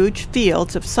huge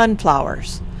fields of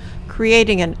sunflowers,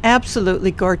 creating an absolutely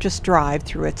gorgeous drive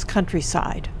through its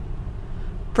countryside.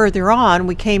 Further on,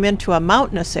 we came into a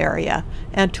mountainous area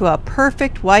and to a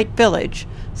perfect white village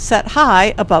set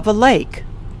high above a lake.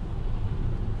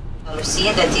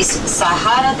 Andalusia, that is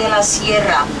Sahara de la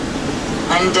Sierra,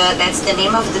 and that's the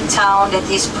name of the town that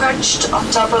is perched on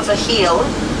top of a hill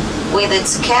with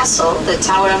its castle, the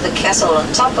tower of the castle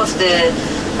on top of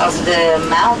the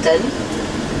mountain.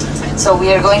 So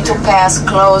we are going to pass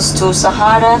close to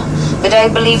Sahara, but I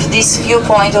believe this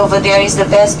viewpoint over there is the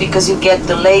best because you get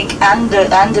the lake and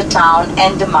the town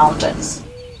and the mountains.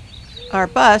 Our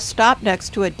bus stopped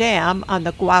next to a dam on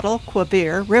the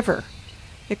Guadalquivir River.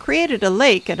 It created a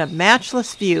lake and a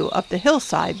matchless view of the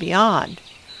hillside beyond,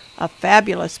 a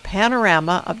fabulous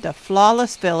panorama of the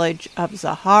flawless village of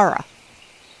Zahara.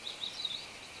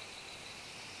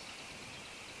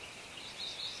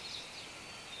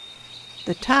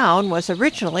 The town was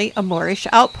originally a Moorish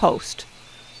outpost.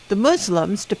 The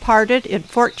Muslims departed in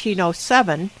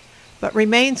 1407, but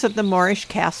remains of the Moorish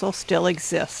castle still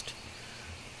exist.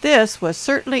 This was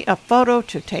certainly a photo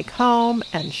to take home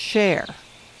and share.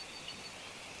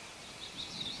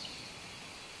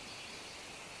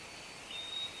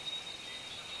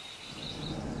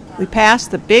 We passed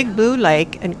the Big Blue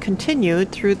Lake and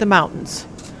continued through the mountains.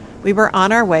 We were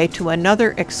on our way to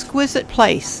another exquisite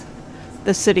place,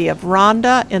 the city of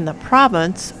Ronda in the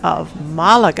province of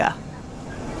Malaga.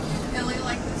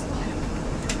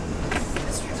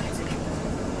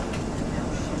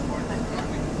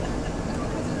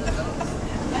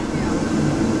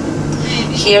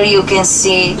 Here you can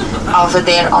see over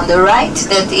there on the right,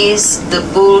 that is the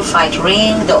bullfight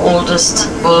ring, the oldest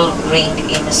bull ring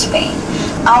in Spain.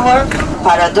 Our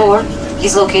Parador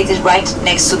is located right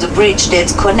next to the bridge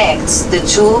that connects the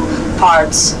two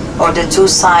parts or the two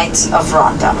sides of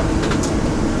Ronda.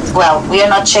 Well, we are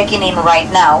not checking in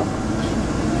right now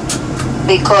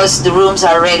because the rooms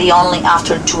are ready only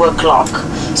after 2 o'clock.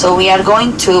 So we are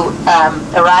going to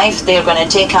arrive, they're going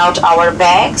to take out our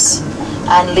bags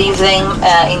and leave them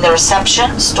in the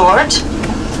reception stored,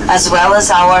 as well as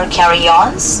our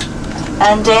carry-ons.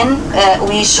 And then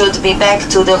we should be back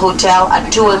to the hotel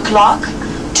at 2 o'clock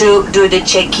to do the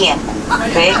check-in.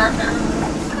 Okay?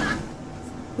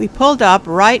 We pulled up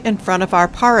right in front of our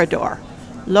Parador,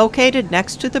 located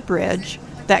next to the bridge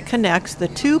that connects the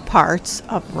two parts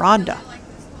of Ronda.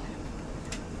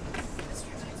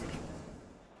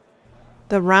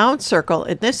 The round circle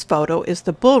in this photo is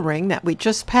the bullring that we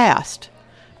just passed.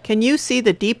 Can you see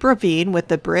the deep ravine with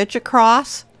the bridge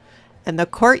across? And the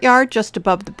courtyard just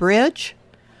above the bridge?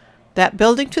 That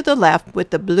building to the left with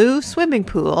the blue swimming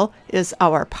pool is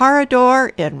our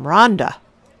Parador in Ronda.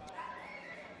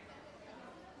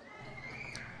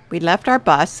 We left our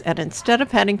bus, and instead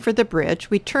of heading for the bridge,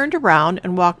 we turned around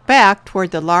and walked back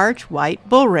toward the large white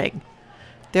bullring.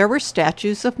 There were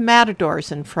statues of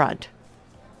matadors in front.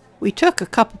 We took a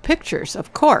couple pictures,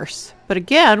 of course, but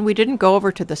again, we didn't go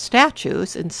over to the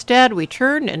statues. Instead, we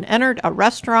turned and entered a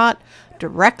restaurant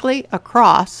directly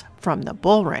across from the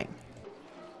bullring.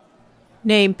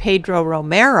 Named Pedro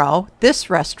Romero, this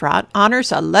restaurant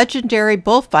honors a legendary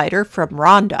bullfighter from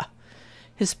Ronda.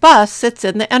 His bust sits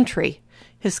in the entry.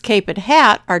 His cape and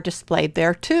hat are displayed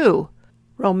there too.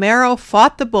 Romero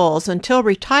fought the bulls until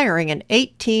retiring in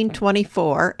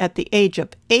 1824 at the age of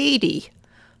 80.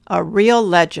 A real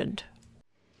legend.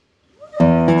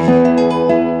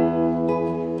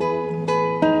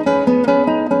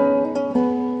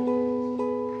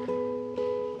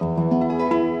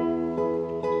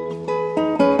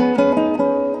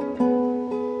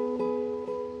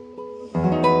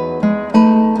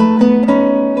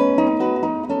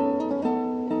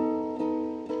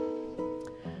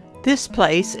 This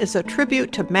place is a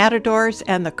tribute to matadors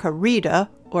and the corrida,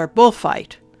 or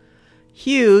bullfight.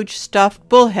 Huge stuffed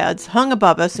bullheads hung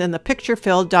above us in the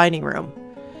picture-filled dining room.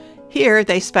 Here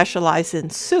they specialize in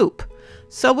soup,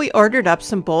 so we ordered up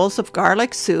some bowls of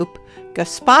garlic soup,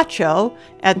 gazpacho,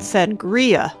 and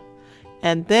sangria,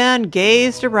 and then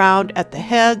gazed around at the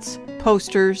heads,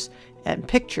 posters, and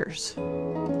pictures.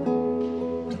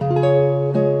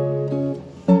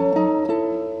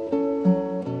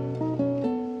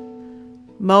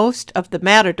 Most of the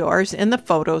matadors in the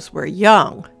photos were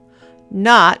young.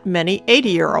 Not many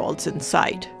 80-year-olds in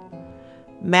sight.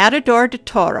 Matador de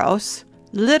Toros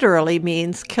literally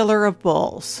means killer of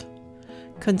bulls.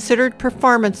 Considered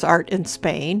performance art in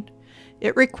Spain,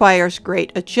 it requires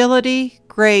great agility,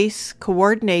 grace,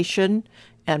 coordination,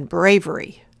 and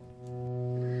bravery.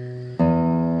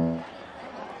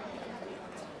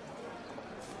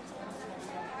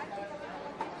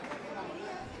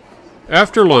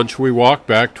 After lunch, we walked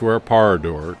back to our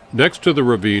Parador next to the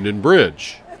ravine and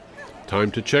bridge.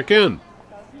 Time to check in.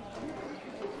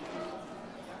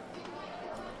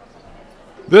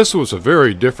 This was a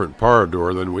very different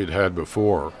Parador than we'd had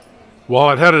before.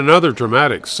 While it had another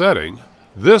dramatic setting,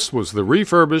 this was the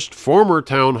refurbished former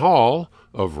town hall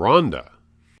of Ronda.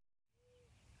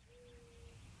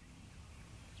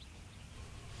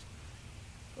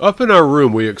 Up in our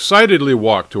room, we excitedly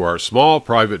walked to our small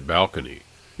private balcony.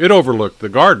 It overlooked the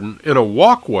garden and a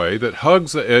walkway that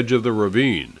hugs the edge of the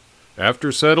ravine.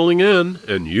 After settling in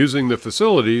and using the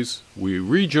facilities, we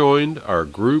rejoined our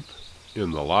group in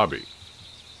the lobby.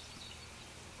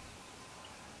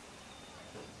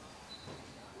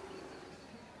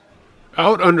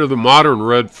 Out under the modern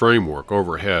red framework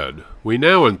overhead, we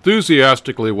now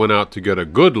enthusiastically went out to get a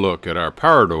good look at our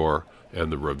Parador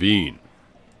and the ravine.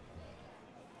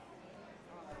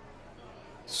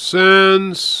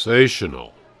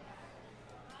 Sensational!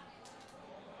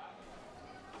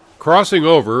 Crossing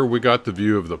over, we got the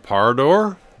view of the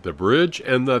Parador, the bridge,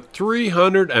 and the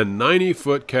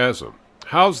 390-foot chasm.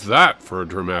 How's that for a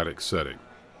dramatic setting?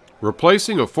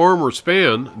 Replacing a former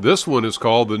span, this one is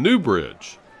called the New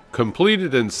Bridge.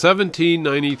 Completed in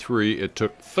 1793, it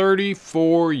took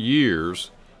 34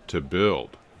 years to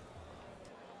build.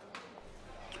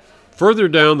 Further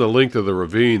down the length of the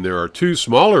ravine, there are two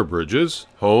smaller bridges,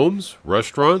 homes,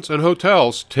 restaurants, and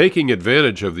hotels taking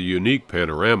advantage of the unique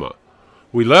panorama.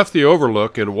 We left the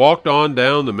overlook and walked on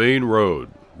down the main road.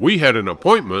 We had an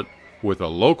appointment with a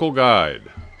local guide.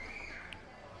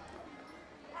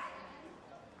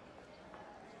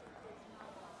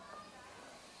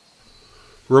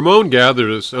 Ramon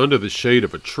gathered us under the shade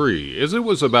of a tree, as it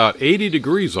was about 80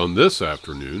 degrees on this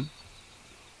afternoon.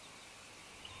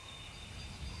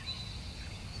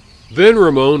 Then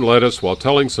Ramon led us while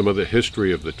telling some of the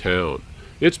history of the town.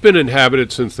 It's been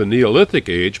inhabited since the Neolithic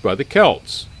age by the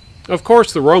Celts. Of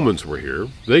course the Romans were here.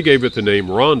 They gave it the name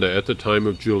Ronda at the time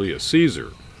of Julius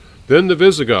Caesar. Then the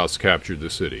Visigoths captured the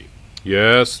city.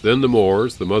 Yes, then the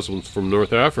Moors, the Muslims from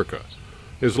North Africa.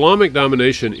 Islamic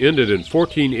domination ended in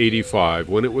 1485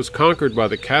 when it was conquered by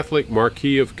the Catholic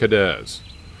Marquis of Cadiz.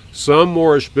 Some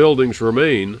Moorish buildings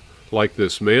remain, like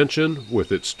this mansion with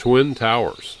its twin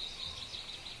towers.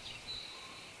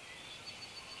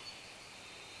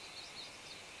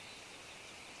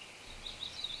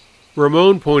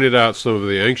 Ramon pointed out some of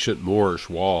the ancient Moorish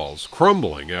walls,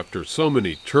 crumbling after so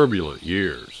many turbulent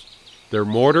years. Their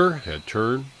mortar had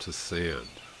turned to sand.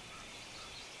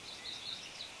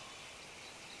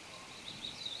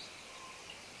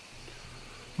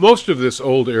 Most of this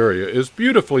old area is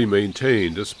beautifully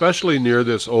maintained, especially near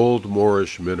this old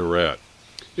Moorish minaret.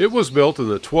 It was built in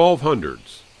the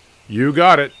 1200s. You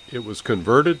got it, it was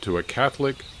converted to a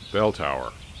Catholic bell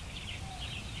tower.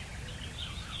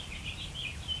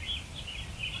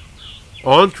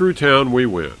 On through town we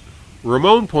went.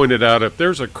 Ramon pointed out if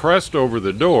there's a crest over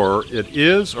the door, it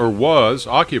is or was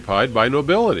occupied by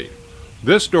nobility.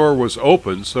 This door was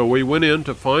open, so we went in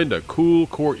to find a cool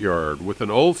courtyard with an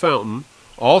old fountain,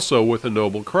 also with a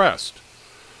noble crest.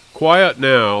 Quiet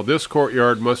now, this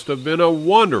courtyard must have been a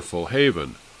wonderful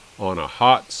haven on a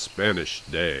hot Spanish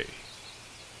day.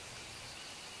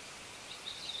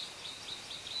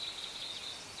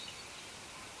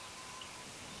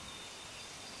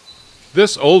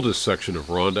 This oldest section of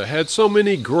Ronda had so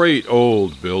many great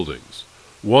old buildings.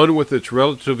 One with its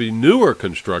relatively newer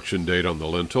construction date on the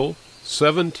lintel,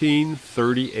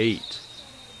 1738.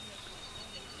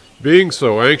 Being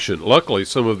so ancient, luckily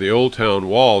some of the old town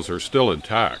walls are still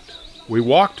intact. We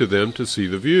walked to them to see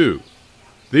the view.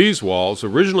 These walls,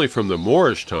 originally from the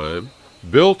Moorish time,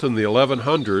 built in the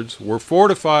 1100s, were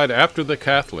fortified after the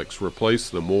Catholics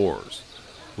replaced the Moors.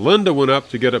 Linda went up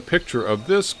to get a picture of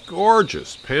this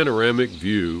gorgeous panoramic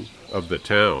view of the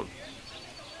town.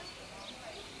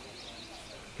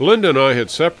 Linda and I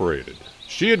had separated.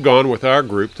 She had gone with our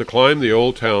group to climb the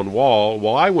old town wall,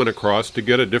 while I went across to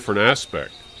get a different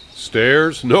aspect.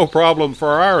 Stairs, no problem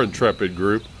for our intrepid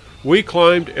group. We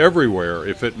climbed everywhere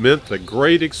if it meant the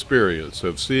great experience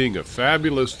of seeing a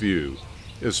fabulous view,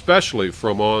 especially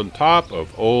from on top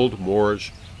of old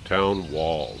Moorish town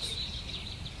walls.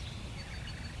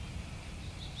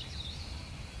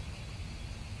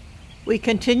 We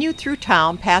continued through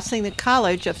town, passing the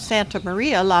College of Santa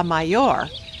Maria la Mayor,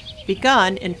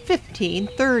 begun in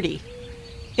 1530.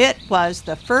 It was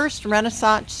the first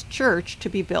Renaissance church to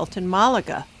be built in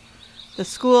Malaga. The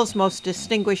school's most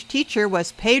distinguished teacher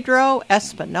was Pedro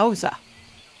Espinosa.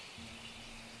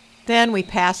 Then we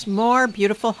passed more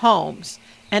beautiful homes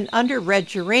and under red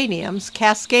geraniums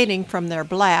cascading from their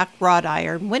black wrought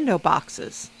iron window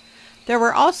boxes. There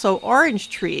were also orange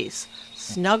trees,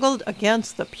 snuggled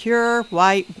against the pure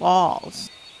white walls.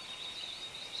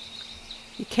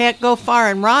 You can't go far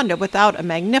in Ronda without a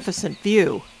magnificent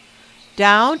view.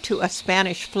 Down to a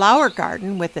Spanish flower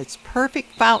garden with its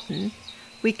perfect fountain,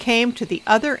 we came to the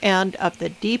other end of the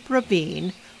deep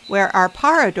ravine where our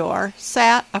Parador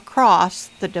sat across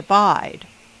the divide.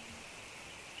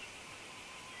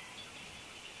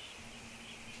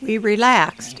 We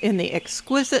relaxed in the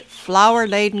exquisite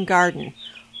flower-laden garden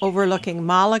overlooking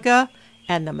Malaga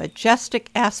and the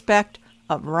majestic aspect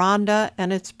of Ronda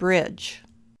and its bridge.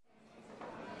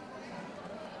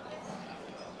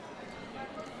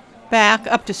 Back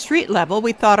up to street level,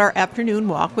 we thought our afternoon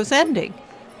walk was ending.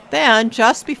 Then,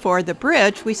 just before the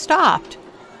bridge, we stopped.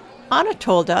 Anna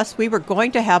told us we were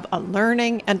going to have a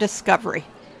learning and discovery.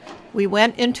 We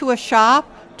went into a shop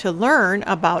to learn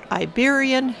about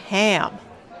Iberian ham.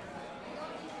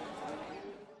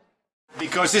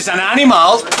 Because it's an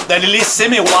animal that lives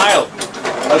semi-wild.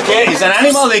 Okay, it's an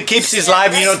animal that keeps his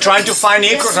life, you know, trying to find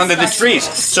acorns under the trees.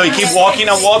 So he keeps walking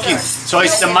and walking. So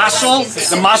it's the muscle.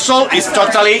 The muscle is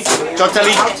totally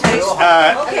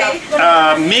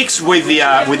mixed with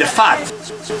the fat.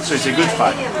 So it's a good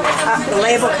fat. The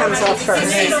label comes off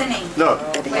first.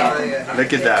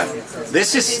 Look at that.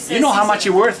 This is, you know how much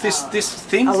it's worth, this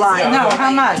thing? A lot. No,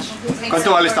 how much?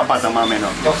 ¿Cuánto vale esta pata, más o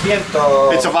menos?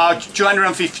 It's about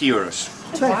 250 euros.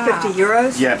 250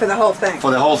 euros Yeah. for the whole thing.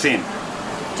 For the whole thing.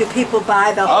 Do people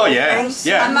buy the whole yeah, thing?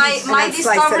 yeah. My And then slice it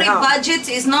discovery home. budget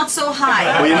is not so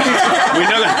high. We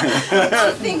know.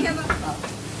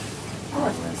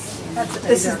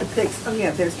 This is the pig's. Oh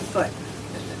yeah, there's the foot.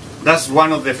 That's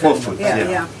one of the forefoot.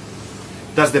 Yeah.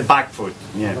 That's the back foot.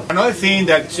 Yeah. Another thing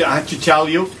that I have to tell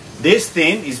you, this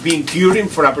thing is being curing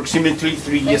for approximately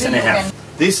 3 years and a half.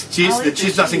 This cheese, the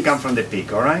cheese doesn't come from the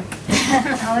pig, all right?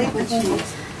 I'll eat the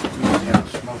cheese.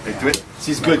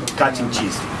 She's good cutting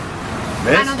cheese.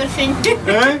 Another thing.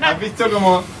 ¿Has visto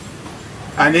como?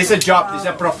 And it's a job, it's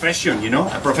a profession, you know,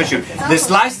 a profession. The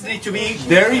slices need to be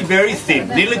very, very thin,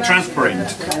 nearly transparent.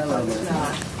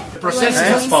 The process is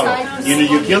as follows. You know,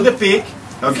 you kill the pig,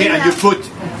 okay, and you put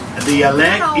the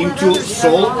leg into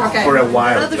salt for a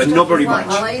while, but not very much.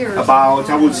 About,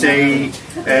 I would say,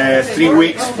 3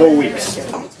 weeks, 4 weeks.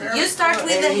 You start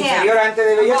with the ham. Okay,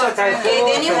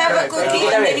 then you have a cookie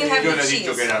and then you have the cheese.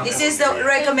 This is the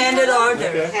recommended order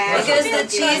because the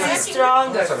cheese is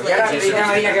stronger. The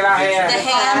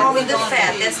ham with the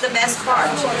fat, that's the best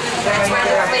part. That's where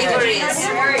the flavor is.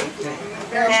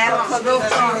 Ham,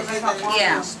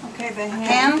 yeah.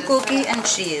 Ham, cookie, and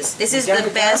cheese. This is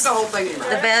the best order.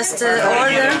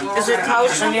 Is it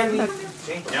kosher?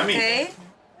 Okay.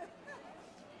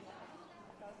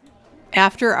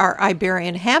 After our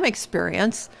Iberian ham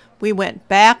experience, we went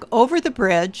back over the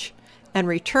bridge and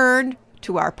returned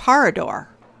to our Parador.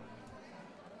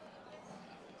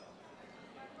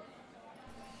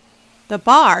 The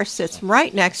bar sits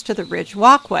right next to the ridge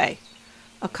walkway.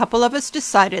 A couple of us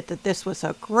decided that this was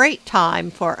a great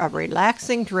time for a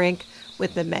relaxing drink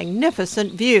with the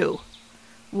magnificent view.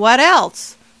 What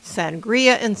else?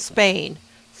 Sangria in Spain,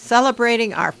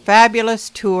 celebrating our fabulous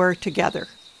tour together.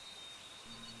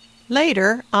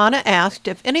 Later, Anna asked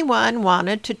if anyone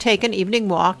wanted to take an evening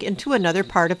walk into another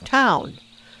part of town.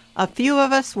 A few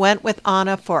of us went with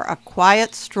Anna for a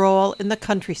quiet stroll in the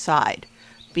countryside,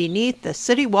 beneath the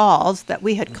city walls that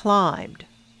we had climbed.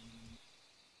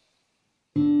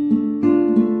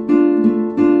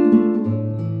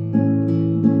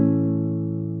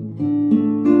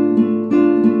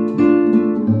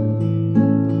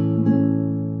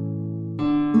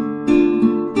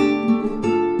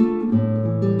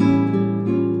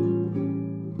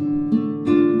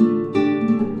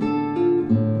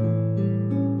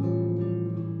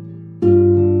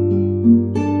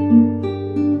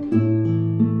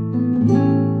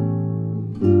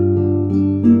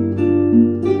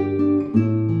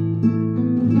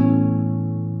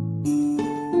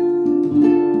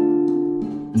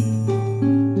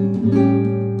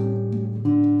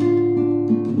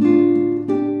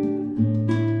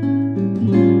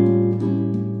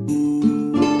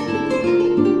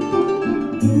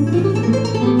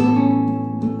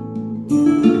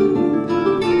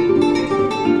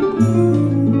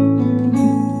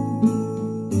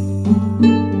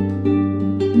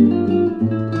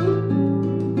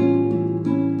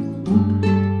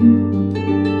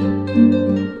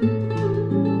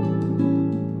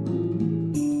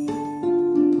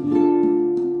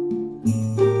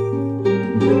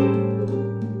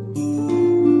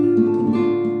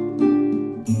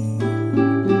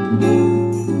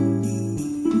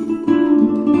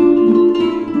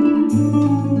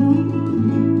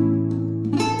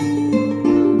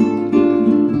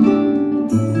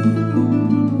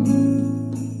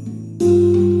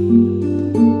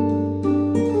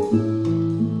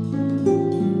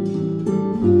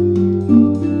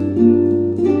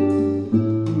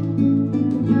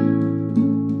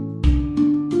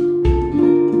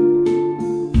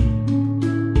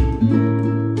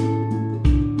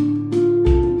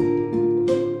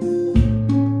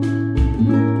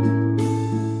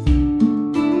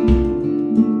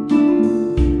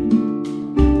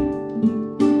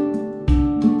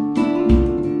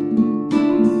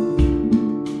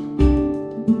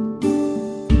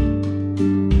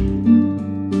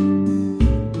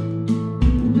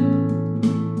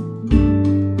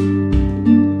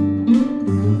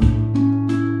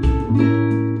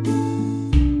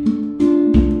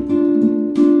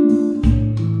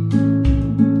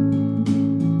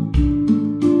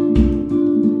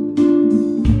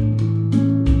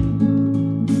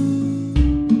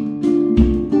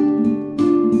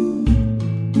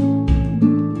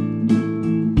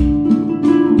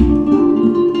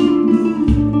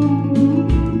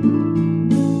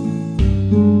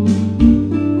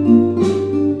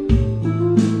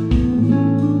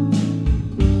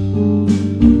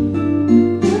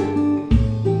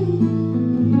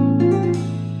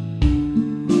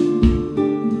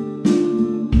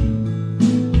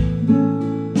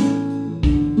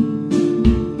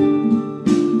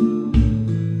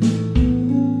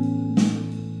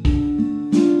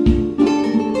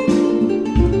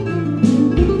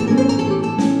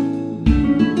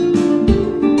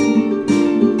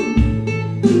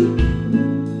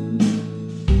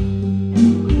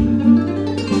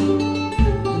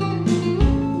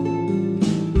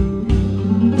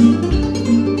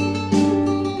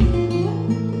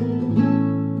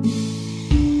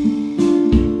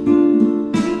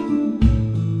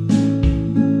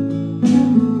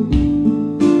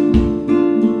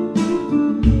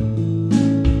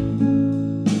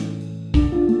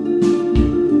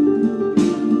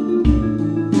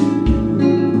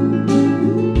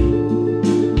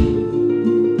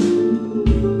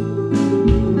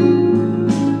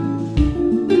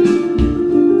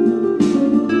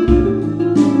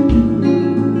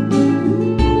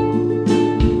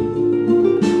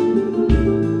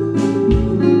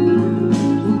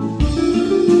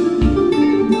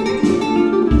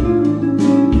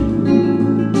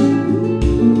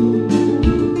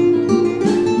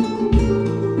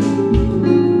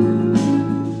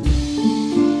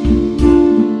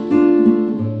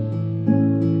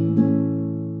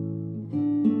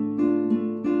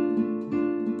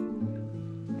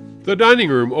 The dining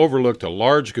room overlooked a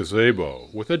large gazebo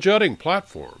with a jutting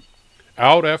platform.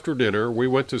 Out after dinner, we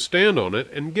went to stand on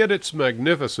it and get its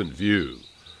magnificent view.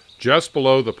 Just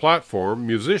below the platform,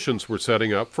 musicians were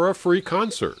setting up for a free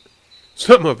concert.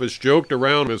 Some of us joked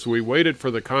around as we waited for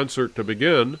the concert to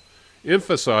begin,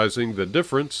 emphasizing the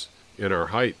difference in our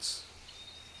heights.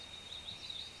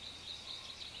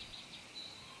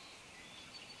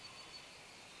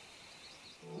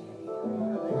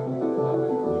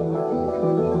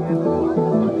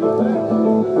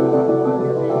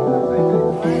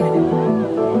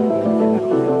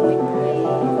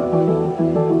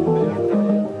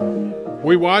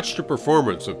 We watched a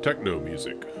performance of techno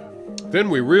music. Then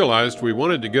we realized we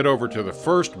wanted to get over to the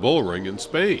first bullring in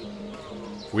Spain.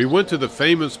 We went to the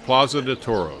famous Plaza de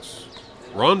Toros.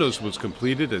 Ronda's was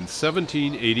completed in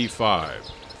 1785.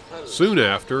 Soon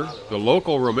after, the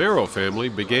local Romero family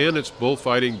began its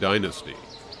bullfighting dynasty.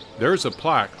 There's a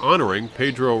plaque honoring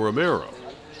Pedro Romero.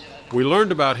 We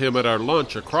learned about him at our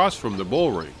lunch across from the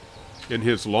bullring. In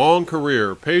his long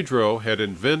career, Pedro had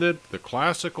invented the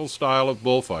classical style of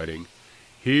bullfighting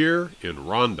here in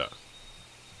Ronda.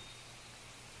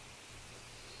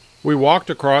 We walked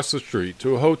across the street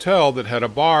to a hotel that had a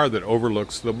bar that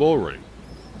overlooks the bullring.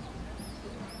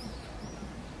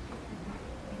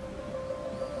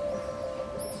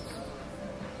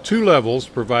 Two levels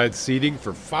provide seating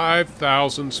for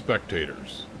 5,000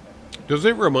 spectators. Does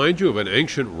it remind you of an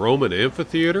ancient Roman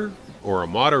amphitheater or a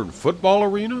modern football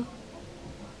arena?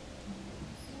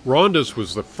 Ronda's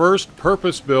was the first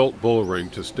purpose-built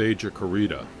bullring to stage a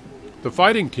corrida. The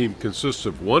fighting team consists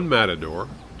of one matador,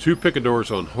 2 picadors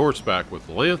on horseback with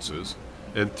lances,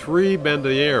 and 3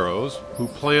 banderilleros who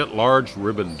plant large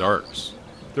ribbon darts.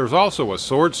 There's also a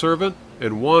sword servant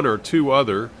and 1 or 2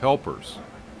 other helpers.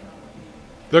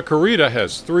 The corrida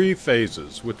has 3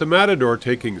 phases, with the matador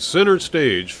taking center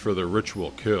stage for the ritual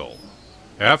kill.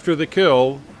 After the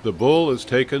kill, the bull is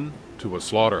taken to a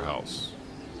slaughterhouse.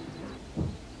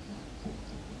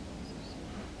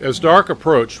 As dark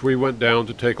approached, we went down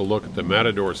to take a look at the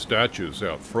matador statues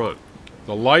out front.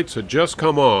 The lights had just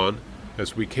come on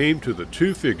as we came to the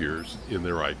 2 figures in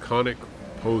their iconic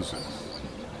poses.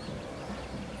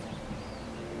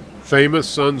 Famous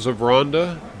sons of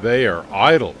Ronda, they are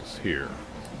idols here.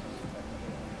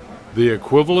 The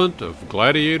equivalent of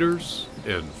gladiators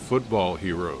and football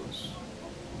heroes.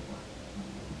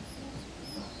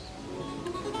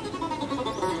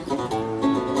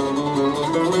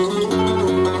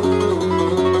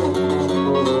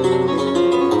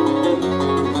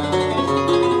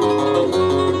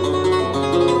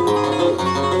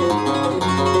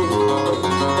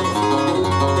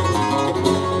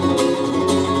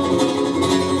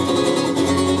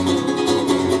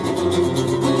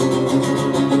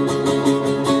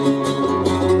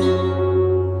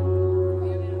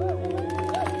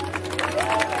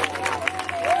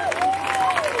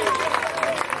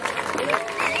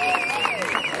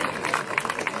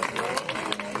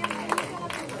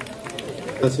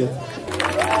 Gracias.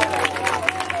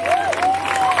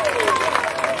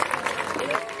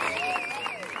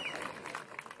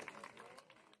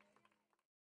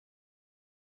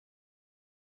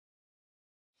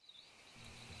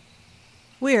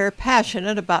 We're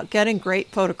passionate about getting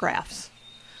great photographs.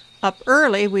 Up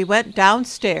early, we went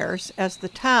downstairs as the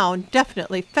town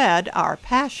definitely fed our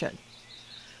passion.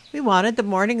 We wanted the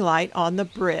morning light on the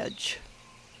bridge.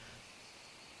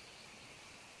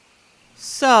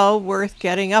 So worth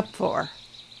getting up for.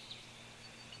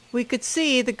 We could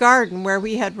see the garden where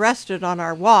we had rested on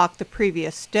our walk the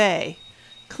previous day,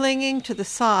 clinging to the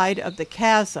side of the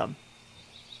chasm.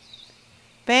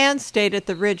 Van stayed at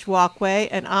the ridge walkway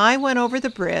and I went over the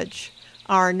bridge,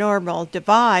 our normal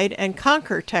divide and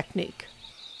conquer technique.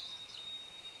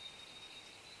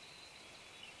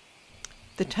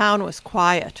 The town was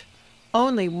quiet,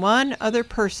 only one other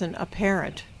person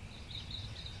apparent.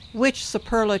 Which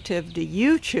superlative do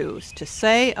you choose to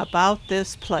say about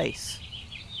this place?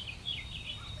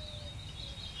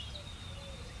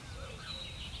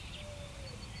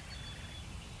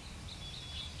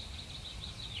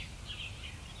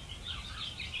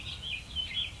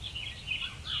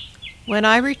 When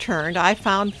I returned, I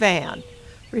found Van,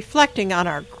 reflecting on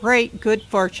our great good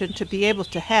fortune to be able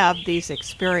to have these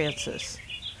experiences.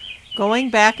 Going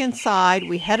back inside,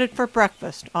 we headed for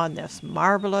breakfast on this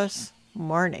marvelous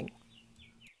morning.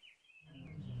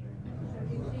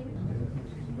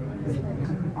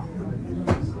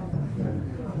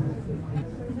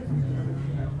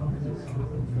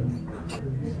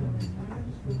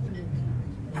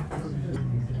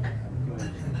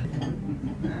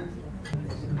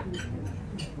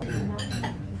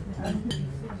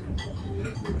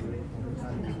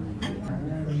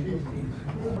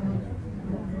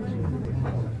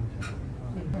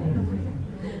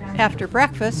 After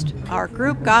breakfast, our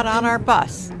group got on our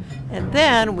bus, and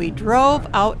then we drove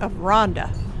out of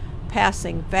Ronda,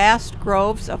 passing vast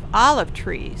groves of olive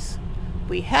trees.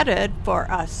 We headed for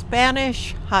a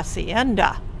Spanish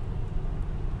hacienda.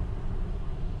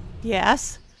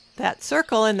 Yes, that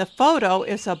circle in the photo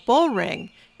is a bullring,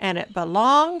 and it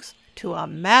belongs to a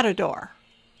matador.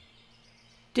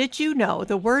 Did you know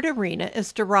the word arena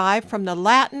is derived from the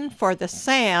Latin for the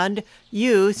sand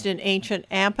used in ancient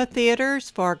amphitheaters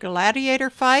for gladiator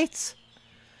fights?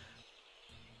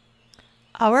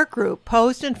 Our group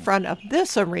posed in front of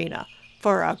this arena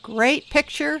for a great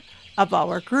picture of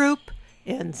our group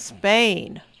in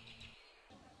Spain.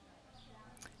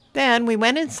 Then we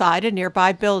went inside a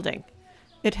nearby building.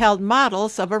 It held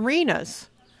models of arenas.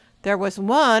 There was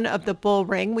one of the bull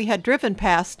ring we had driven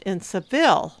past in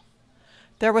Seville.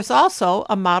 There was also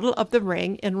a model of the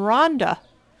ring in Ronda.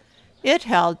 It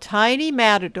held tiny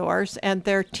matadors and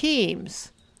their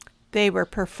teams. They were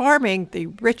performing the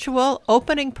ritual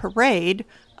opening parade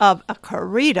of a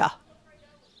corrida.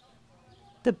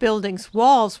 The building's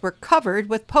walls were covered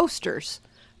with posters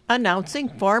announcing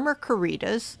former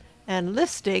corridas and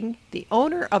listing the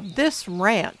owner of this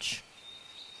ranch.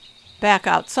 Back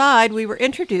outside, we were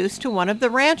introduced to one of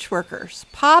the ranch workers,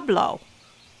 Pablo.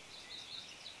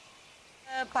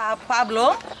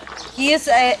 Pablo, he is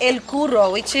el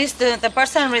curro, which is the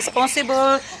person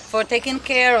responsible for taking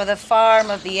care of the farm,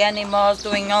 of the animals,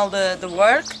 doing all the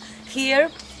work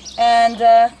here. And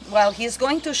well, he's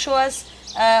going to show us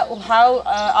how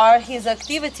are his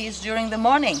activities during the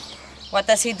morning. What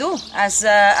does he do as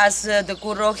the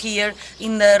curro here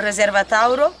in the Reserva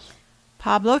Tauro?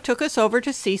 Pablo took us over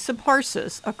to see some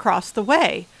horses across the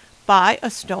way by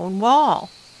a stone wall.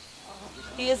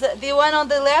 The one on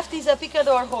the left is a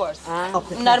picador horse.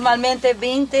 Normalmente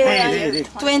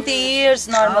 20 years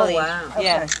normally. Oh, wow.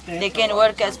 Yeah, Okay. they can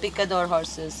work as picador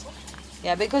horses.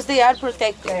 Yeah, because they are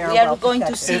protected. We are going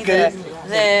to see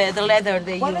the leather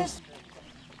they use.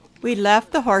 We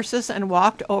left the horses and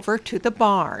walked over to the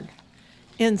barn.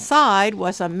 Inside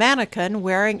was a mannequin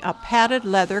wearing a padded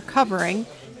leather covering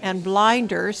and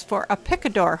blinders for a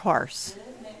picador horse.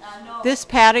 This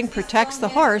padding protects the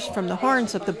horse from the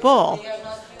horns of the bull.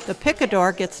 The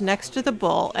picador gets next to the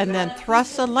bull and then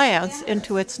thrusts a lance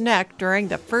into its neck during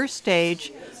the first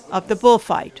stage of the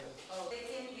bullfight.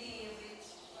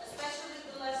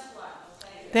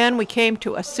 Then we came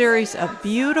to a series of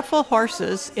beautiful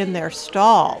horses in their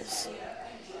stalls.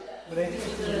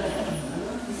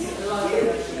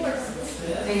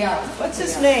 What's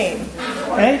his name?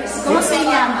 ¿Cómo se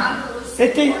llama?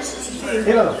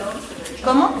 Évalo.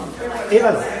 ¿Cómo?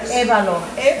 Évalo. Évalo.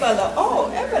 Évalo.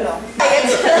 Oh, Évalo.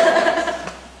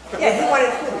 Yeah, he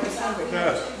wanted food. He was hungry.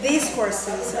 These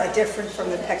horses are different from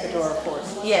the pecador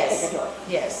horse. Yes. Pecador.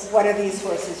 Yes. What are these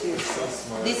horses used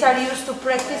for? These are used to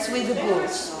practice with the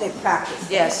bulls. They practice.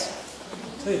 Yes.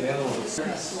 He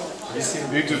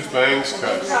just bangs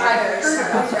cut.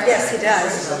 Yes, he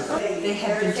does. They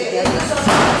have been together.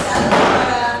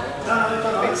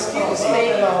 Excuse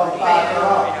me.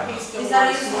 These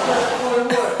are used for work.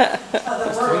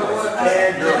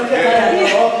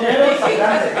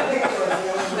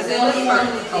 But the only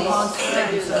family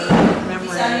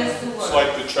It's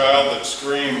like the child that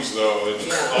screams, though. It's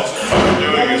also what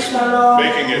they're doing is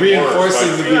making it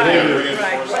Reinforcing the behavior.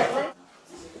 Reinforcing.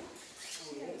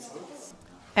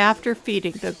 After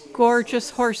feeding the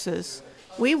gorgeous horses,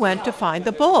 we went to find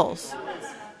the bulls.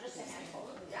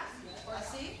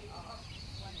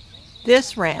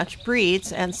 This ranch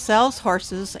breeds and sells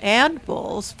horses and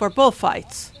bulls for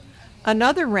bullfights.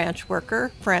 Another ranch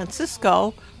worker,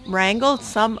 Francisco, wrangled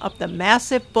some of the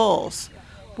massive bulls,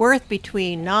 worth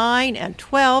between $9,000 and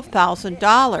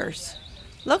 $12,000.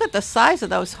 Look at the size of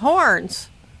those horns.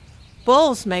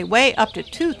 Bulls may weigh up to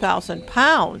 2,000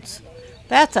 pounds.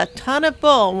 That's a ton of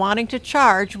bull wanting to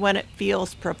charge when it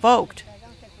feels provoked.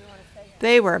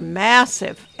 They were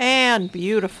massive and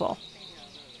beautiful.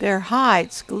 Their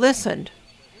hides glistened.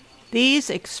 These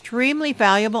extremely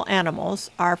valuable animals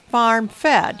are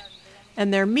farm-fed,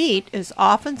 and their meat is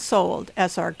often sold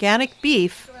as organic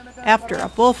beef after a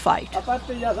bullfight. Okay,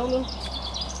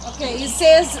 it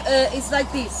says it's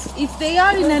like this. If they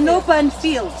are in an open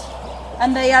field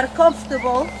and they are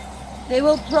comfortable, they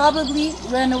will probably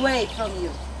run away from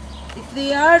you. If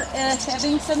they are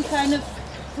having some kind of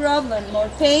problem or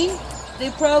pain,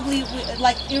 they probably,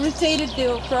 like irritated, they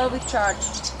will probably charge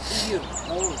to you.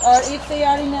 Or if they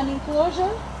are in an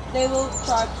enclosure, they will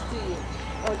charge to you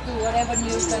or to whatever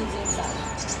new comes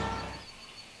inside.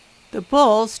 The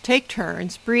bulls take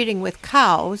turns breeding with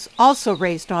cows also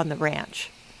raised on the ranch.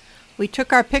 We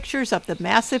took our pictures of the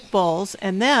massive bulls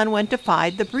and then went to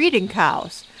find the breeding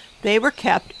cows. They were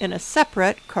kept in a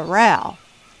separate corral.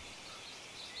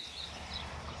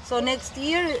 So next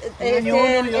year, el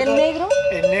negro.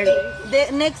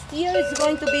 The next year is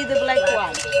going to be the black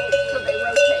one. So they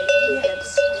rotate.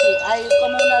 Yes. Hay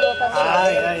como una rotación.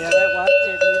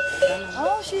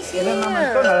 Oh, she's here.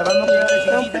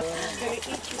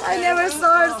 I never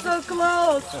saw her so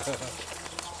close.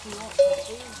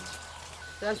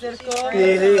 ¿Se acercó? Sí,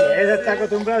 ella está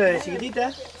acostumbrada desde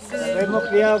chiquitita. La hemos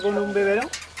criado con un biberón.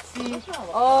 Sí.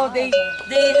 Oh, they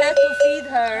had to feed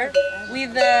her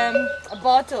with a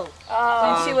bottle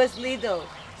when she was little.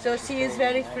 So she is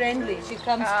very friendly. She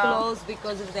comes close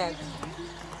because of that.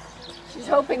 She's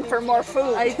hoping for more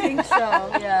food. I think so,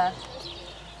 yeah.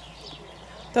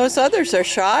 Those others are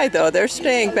shy, though. They're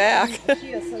staying back.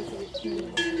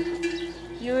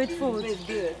 You eat food. It's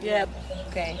good. Yeah.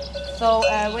 Okay. So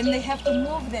when they have to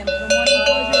move them from one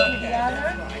enclosure to the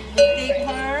other, they take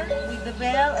her with the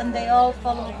bell and they all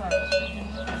follow her.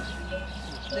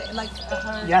 Like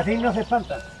her. Y así no se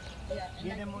espanta.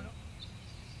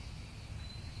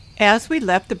 As we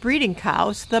left the breeding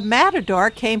cows, the Matador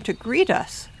came to greet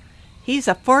us. He's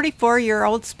a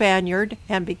 44-year-old Spaniard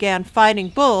and began fighting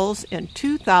bulls in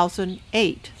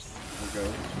 2008.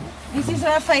 This is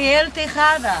Rafael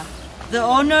Tejada, the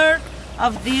owner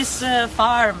of this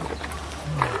farm.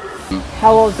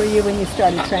 How old were you when you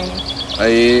started training?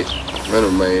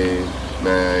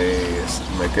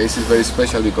 My case is very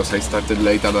special because I started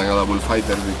later than other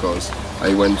bullfighters because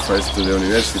I went first to the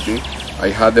university. I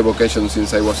had the vocation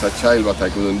since I was a child, but I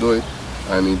couldn't do it.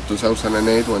 And in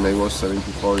 2008, when I was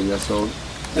 74 years old,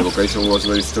 the vocation was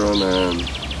very strong, and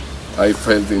I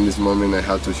felt in this moment I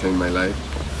had to change my life.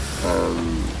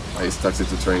 I started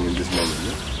to train in this moment.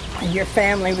 Yeah? And your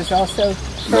family was also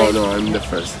first? No, I'm the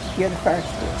first. You're the first.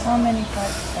 How many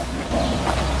fights have you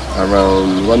done?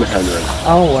 Around 100.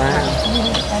 Oh, wow.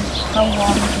 And how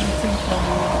long do you think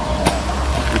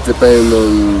It depends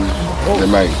on the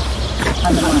mind.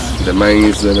 The mind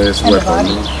is the best weapon.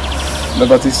 No,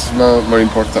 but it's more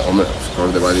important. Of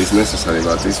course, the body is necessary,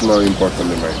 but it's more important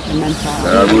the mind.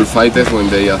 There are bullfighters when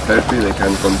they are 30, they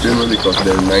can continue because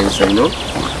their mind say no.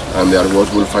 And there was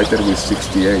bullfighter with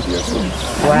 68 years old.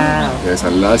 Wow. Yes,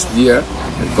 and last year,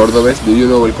 El Cordobés, do you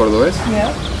know El Cordobés?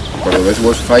 Yeah. Cordobés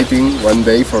was fighting one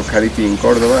day for charity in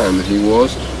Cordoba, and he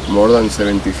was more than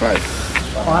 75.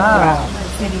 Wow.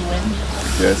 Did he win?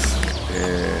 Yes.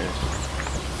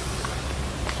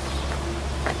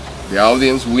 The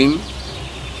audience win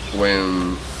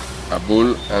when a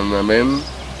bull and a man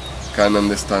can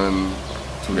understand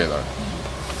together.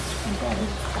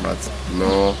 But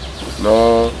no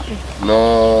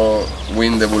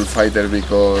win the bullfighter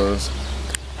because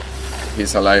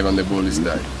he's alive and the bull is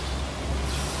dead.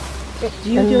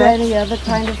 Do you do any other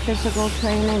kind of physical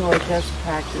training or just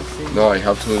practicing? No, I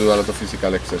have to do a lot of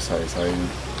physical exercise. I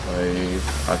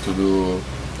have to do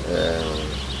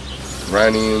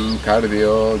running,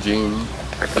 cardio, gym,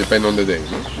 depend on the day.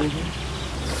 No?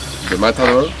 The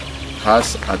Matador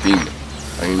has a team,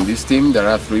 and in this team there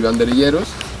are 3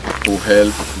 banderilleros who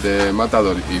help the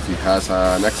Matador if he has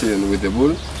an accident with the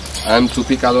bull, and 2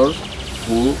 picadors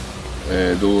who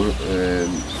do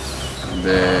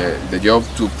the job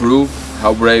to prove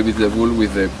how brave is the bull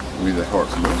with the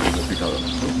horse, no? With the picador.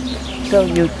 So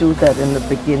you do that in the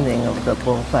beginning of the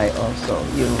bullfight also?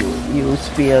 You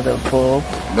spear the bull?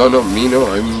 No, me no,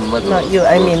 I'm Matador. Not you,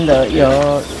 I mean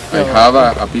your I have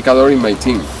a picador in my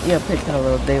team. Your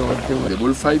picador, they will do it. The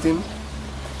bullfighting,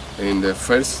 in the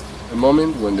first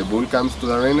moment when the bull comes to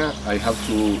the arena, I have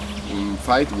to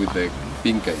fight with the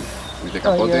pink cave, with the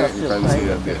capote, you can see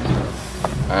that there.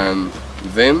 And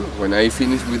then, when I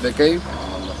finish with the cave,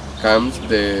 comes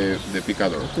the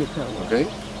picador, okay?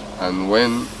 And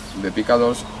when the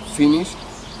picadors finish,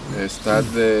 start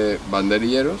the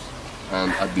banderilleros,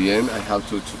 and at the end I have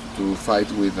to fight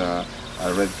with a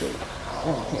red cave.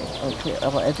 Okay.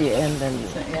 Oh, at the end then you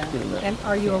do that. And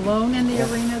are you alone in the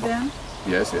arena then?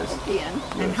 Yes. At the end.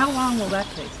 Yes. And how long will that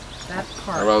take? That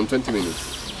part? Around 20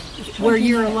 minutes. Where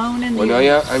you're alone in the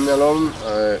arena? When I'm alone,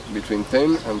 between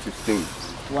 10 and 15.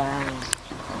 Wow.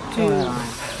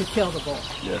 To kill the bull.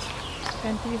 Yes.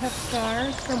 And do you have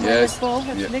scars from where the bull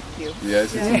has nicked you?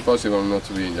 Yes, it's impossible not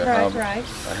to be injured. Right.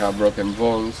 I have broken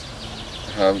bones.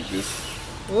 I have this.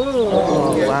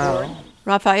 Oh, wow.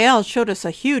 Rafael showed us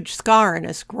a huge scar in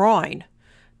his groin.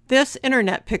 This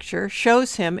internet picture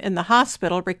shows him in the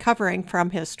hospital recovering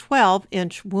from his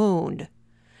 12-inch wound.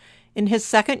 In his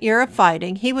second year of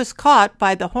fighting, he was caught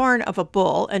by the horn of a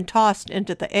bull and tossed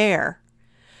into the air.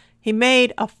 He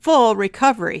made a full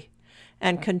recovery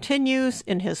and continues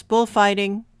in his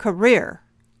bullfighting career.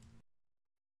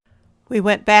 We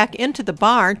went back into the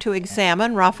barn to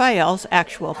examine Raphael's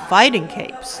actual fighting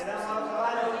capes.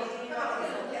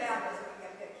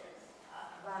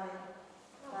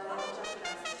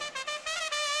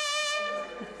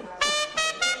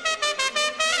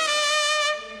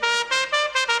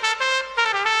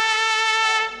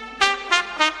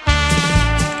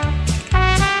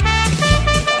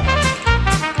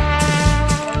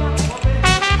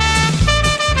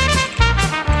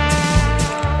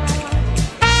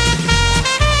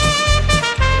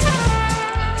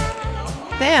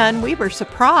 Then we were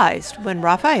surprised when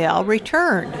Raphael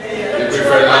returned. What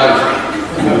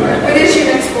is your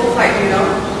next bullfight, you know?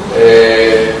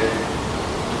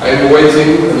 I'm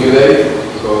waiting a new day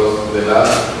because the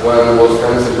last one was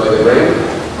cancelled by the rain,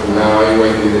 and now I'm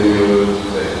waiting the new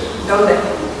day. ¿Dónde?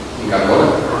 In Carmona.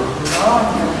 Oh.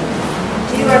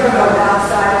 Do you ever go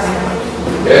outside?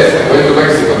 Yes, I went to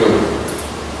Mexico too.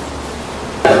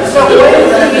 So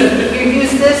when you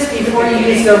use this before you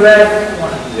use the red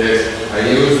one? Yes, I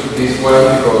use this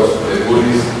one because the bull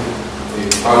is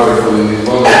powerful in this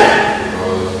moment.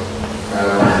 Because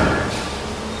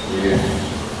we use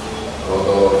a lot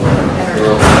of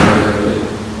energy,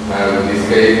 and this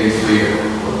cape is bigger.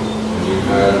 And you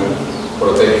can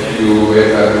protect you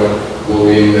better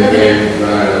moving the cape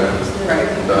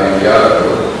than the other.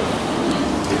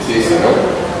 It's easy, no?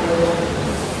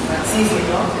 It's easy,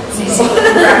 no? It's easy to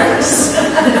practice.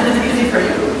 It's easy for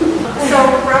you. So,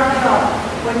 Raphael,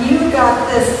 when you got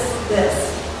this,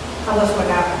 tell us what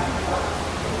happened.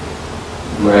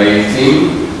 My team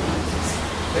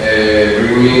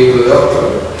bring me to the doctor.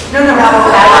 No. Yeah,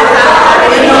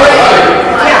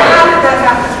 how did that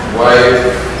happen? Why?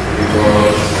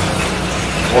 Because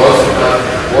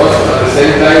was at the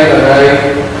same time that I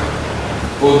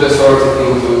put the sword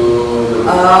into the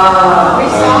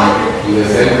in the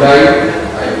same time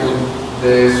I put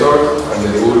the sword and the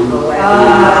bull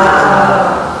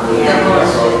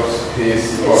his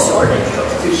sword.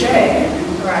 Touche.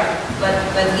 Right.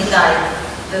 But he died.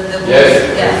 The Yes.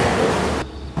 Yeah.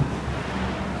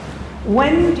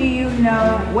 When do you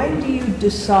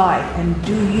decide, and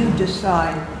do you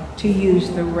decide to use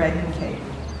the red cape?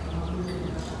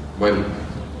 When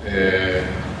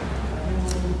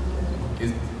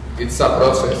it's a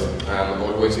process, and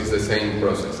always it's the same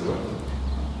process. No?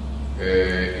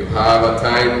 You have a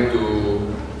time to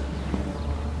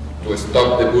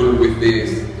stop the bull with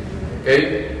this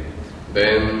cape,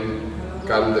 then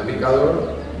come the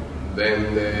picador,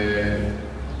 then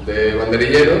the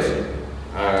banderilleros,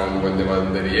 and when the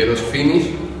banderilleros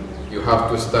finish, you have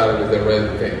to start with the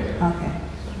red cape. Okay.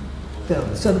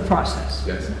 So the process.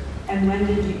 Yes. And when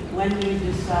do you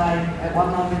decide, at what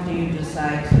moment do you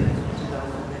decide to go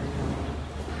for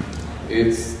the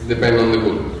It's depend on the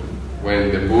bull.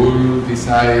 When the bull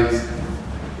decides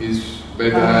it's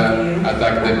better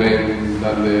attack the man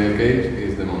than the cage,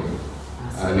 is the moment.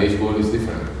 And each bull is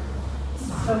different.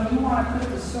 So you want to put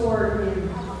the sword in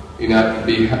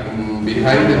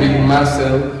behind the big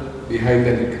muscle, behind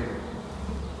the neck.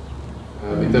 A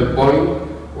little point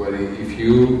where if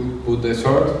you put the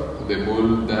sword, the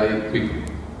bull die quickly.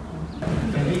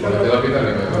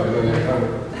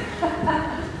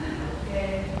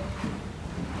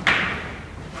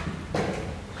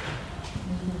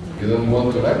 You don't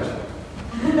want to lunch?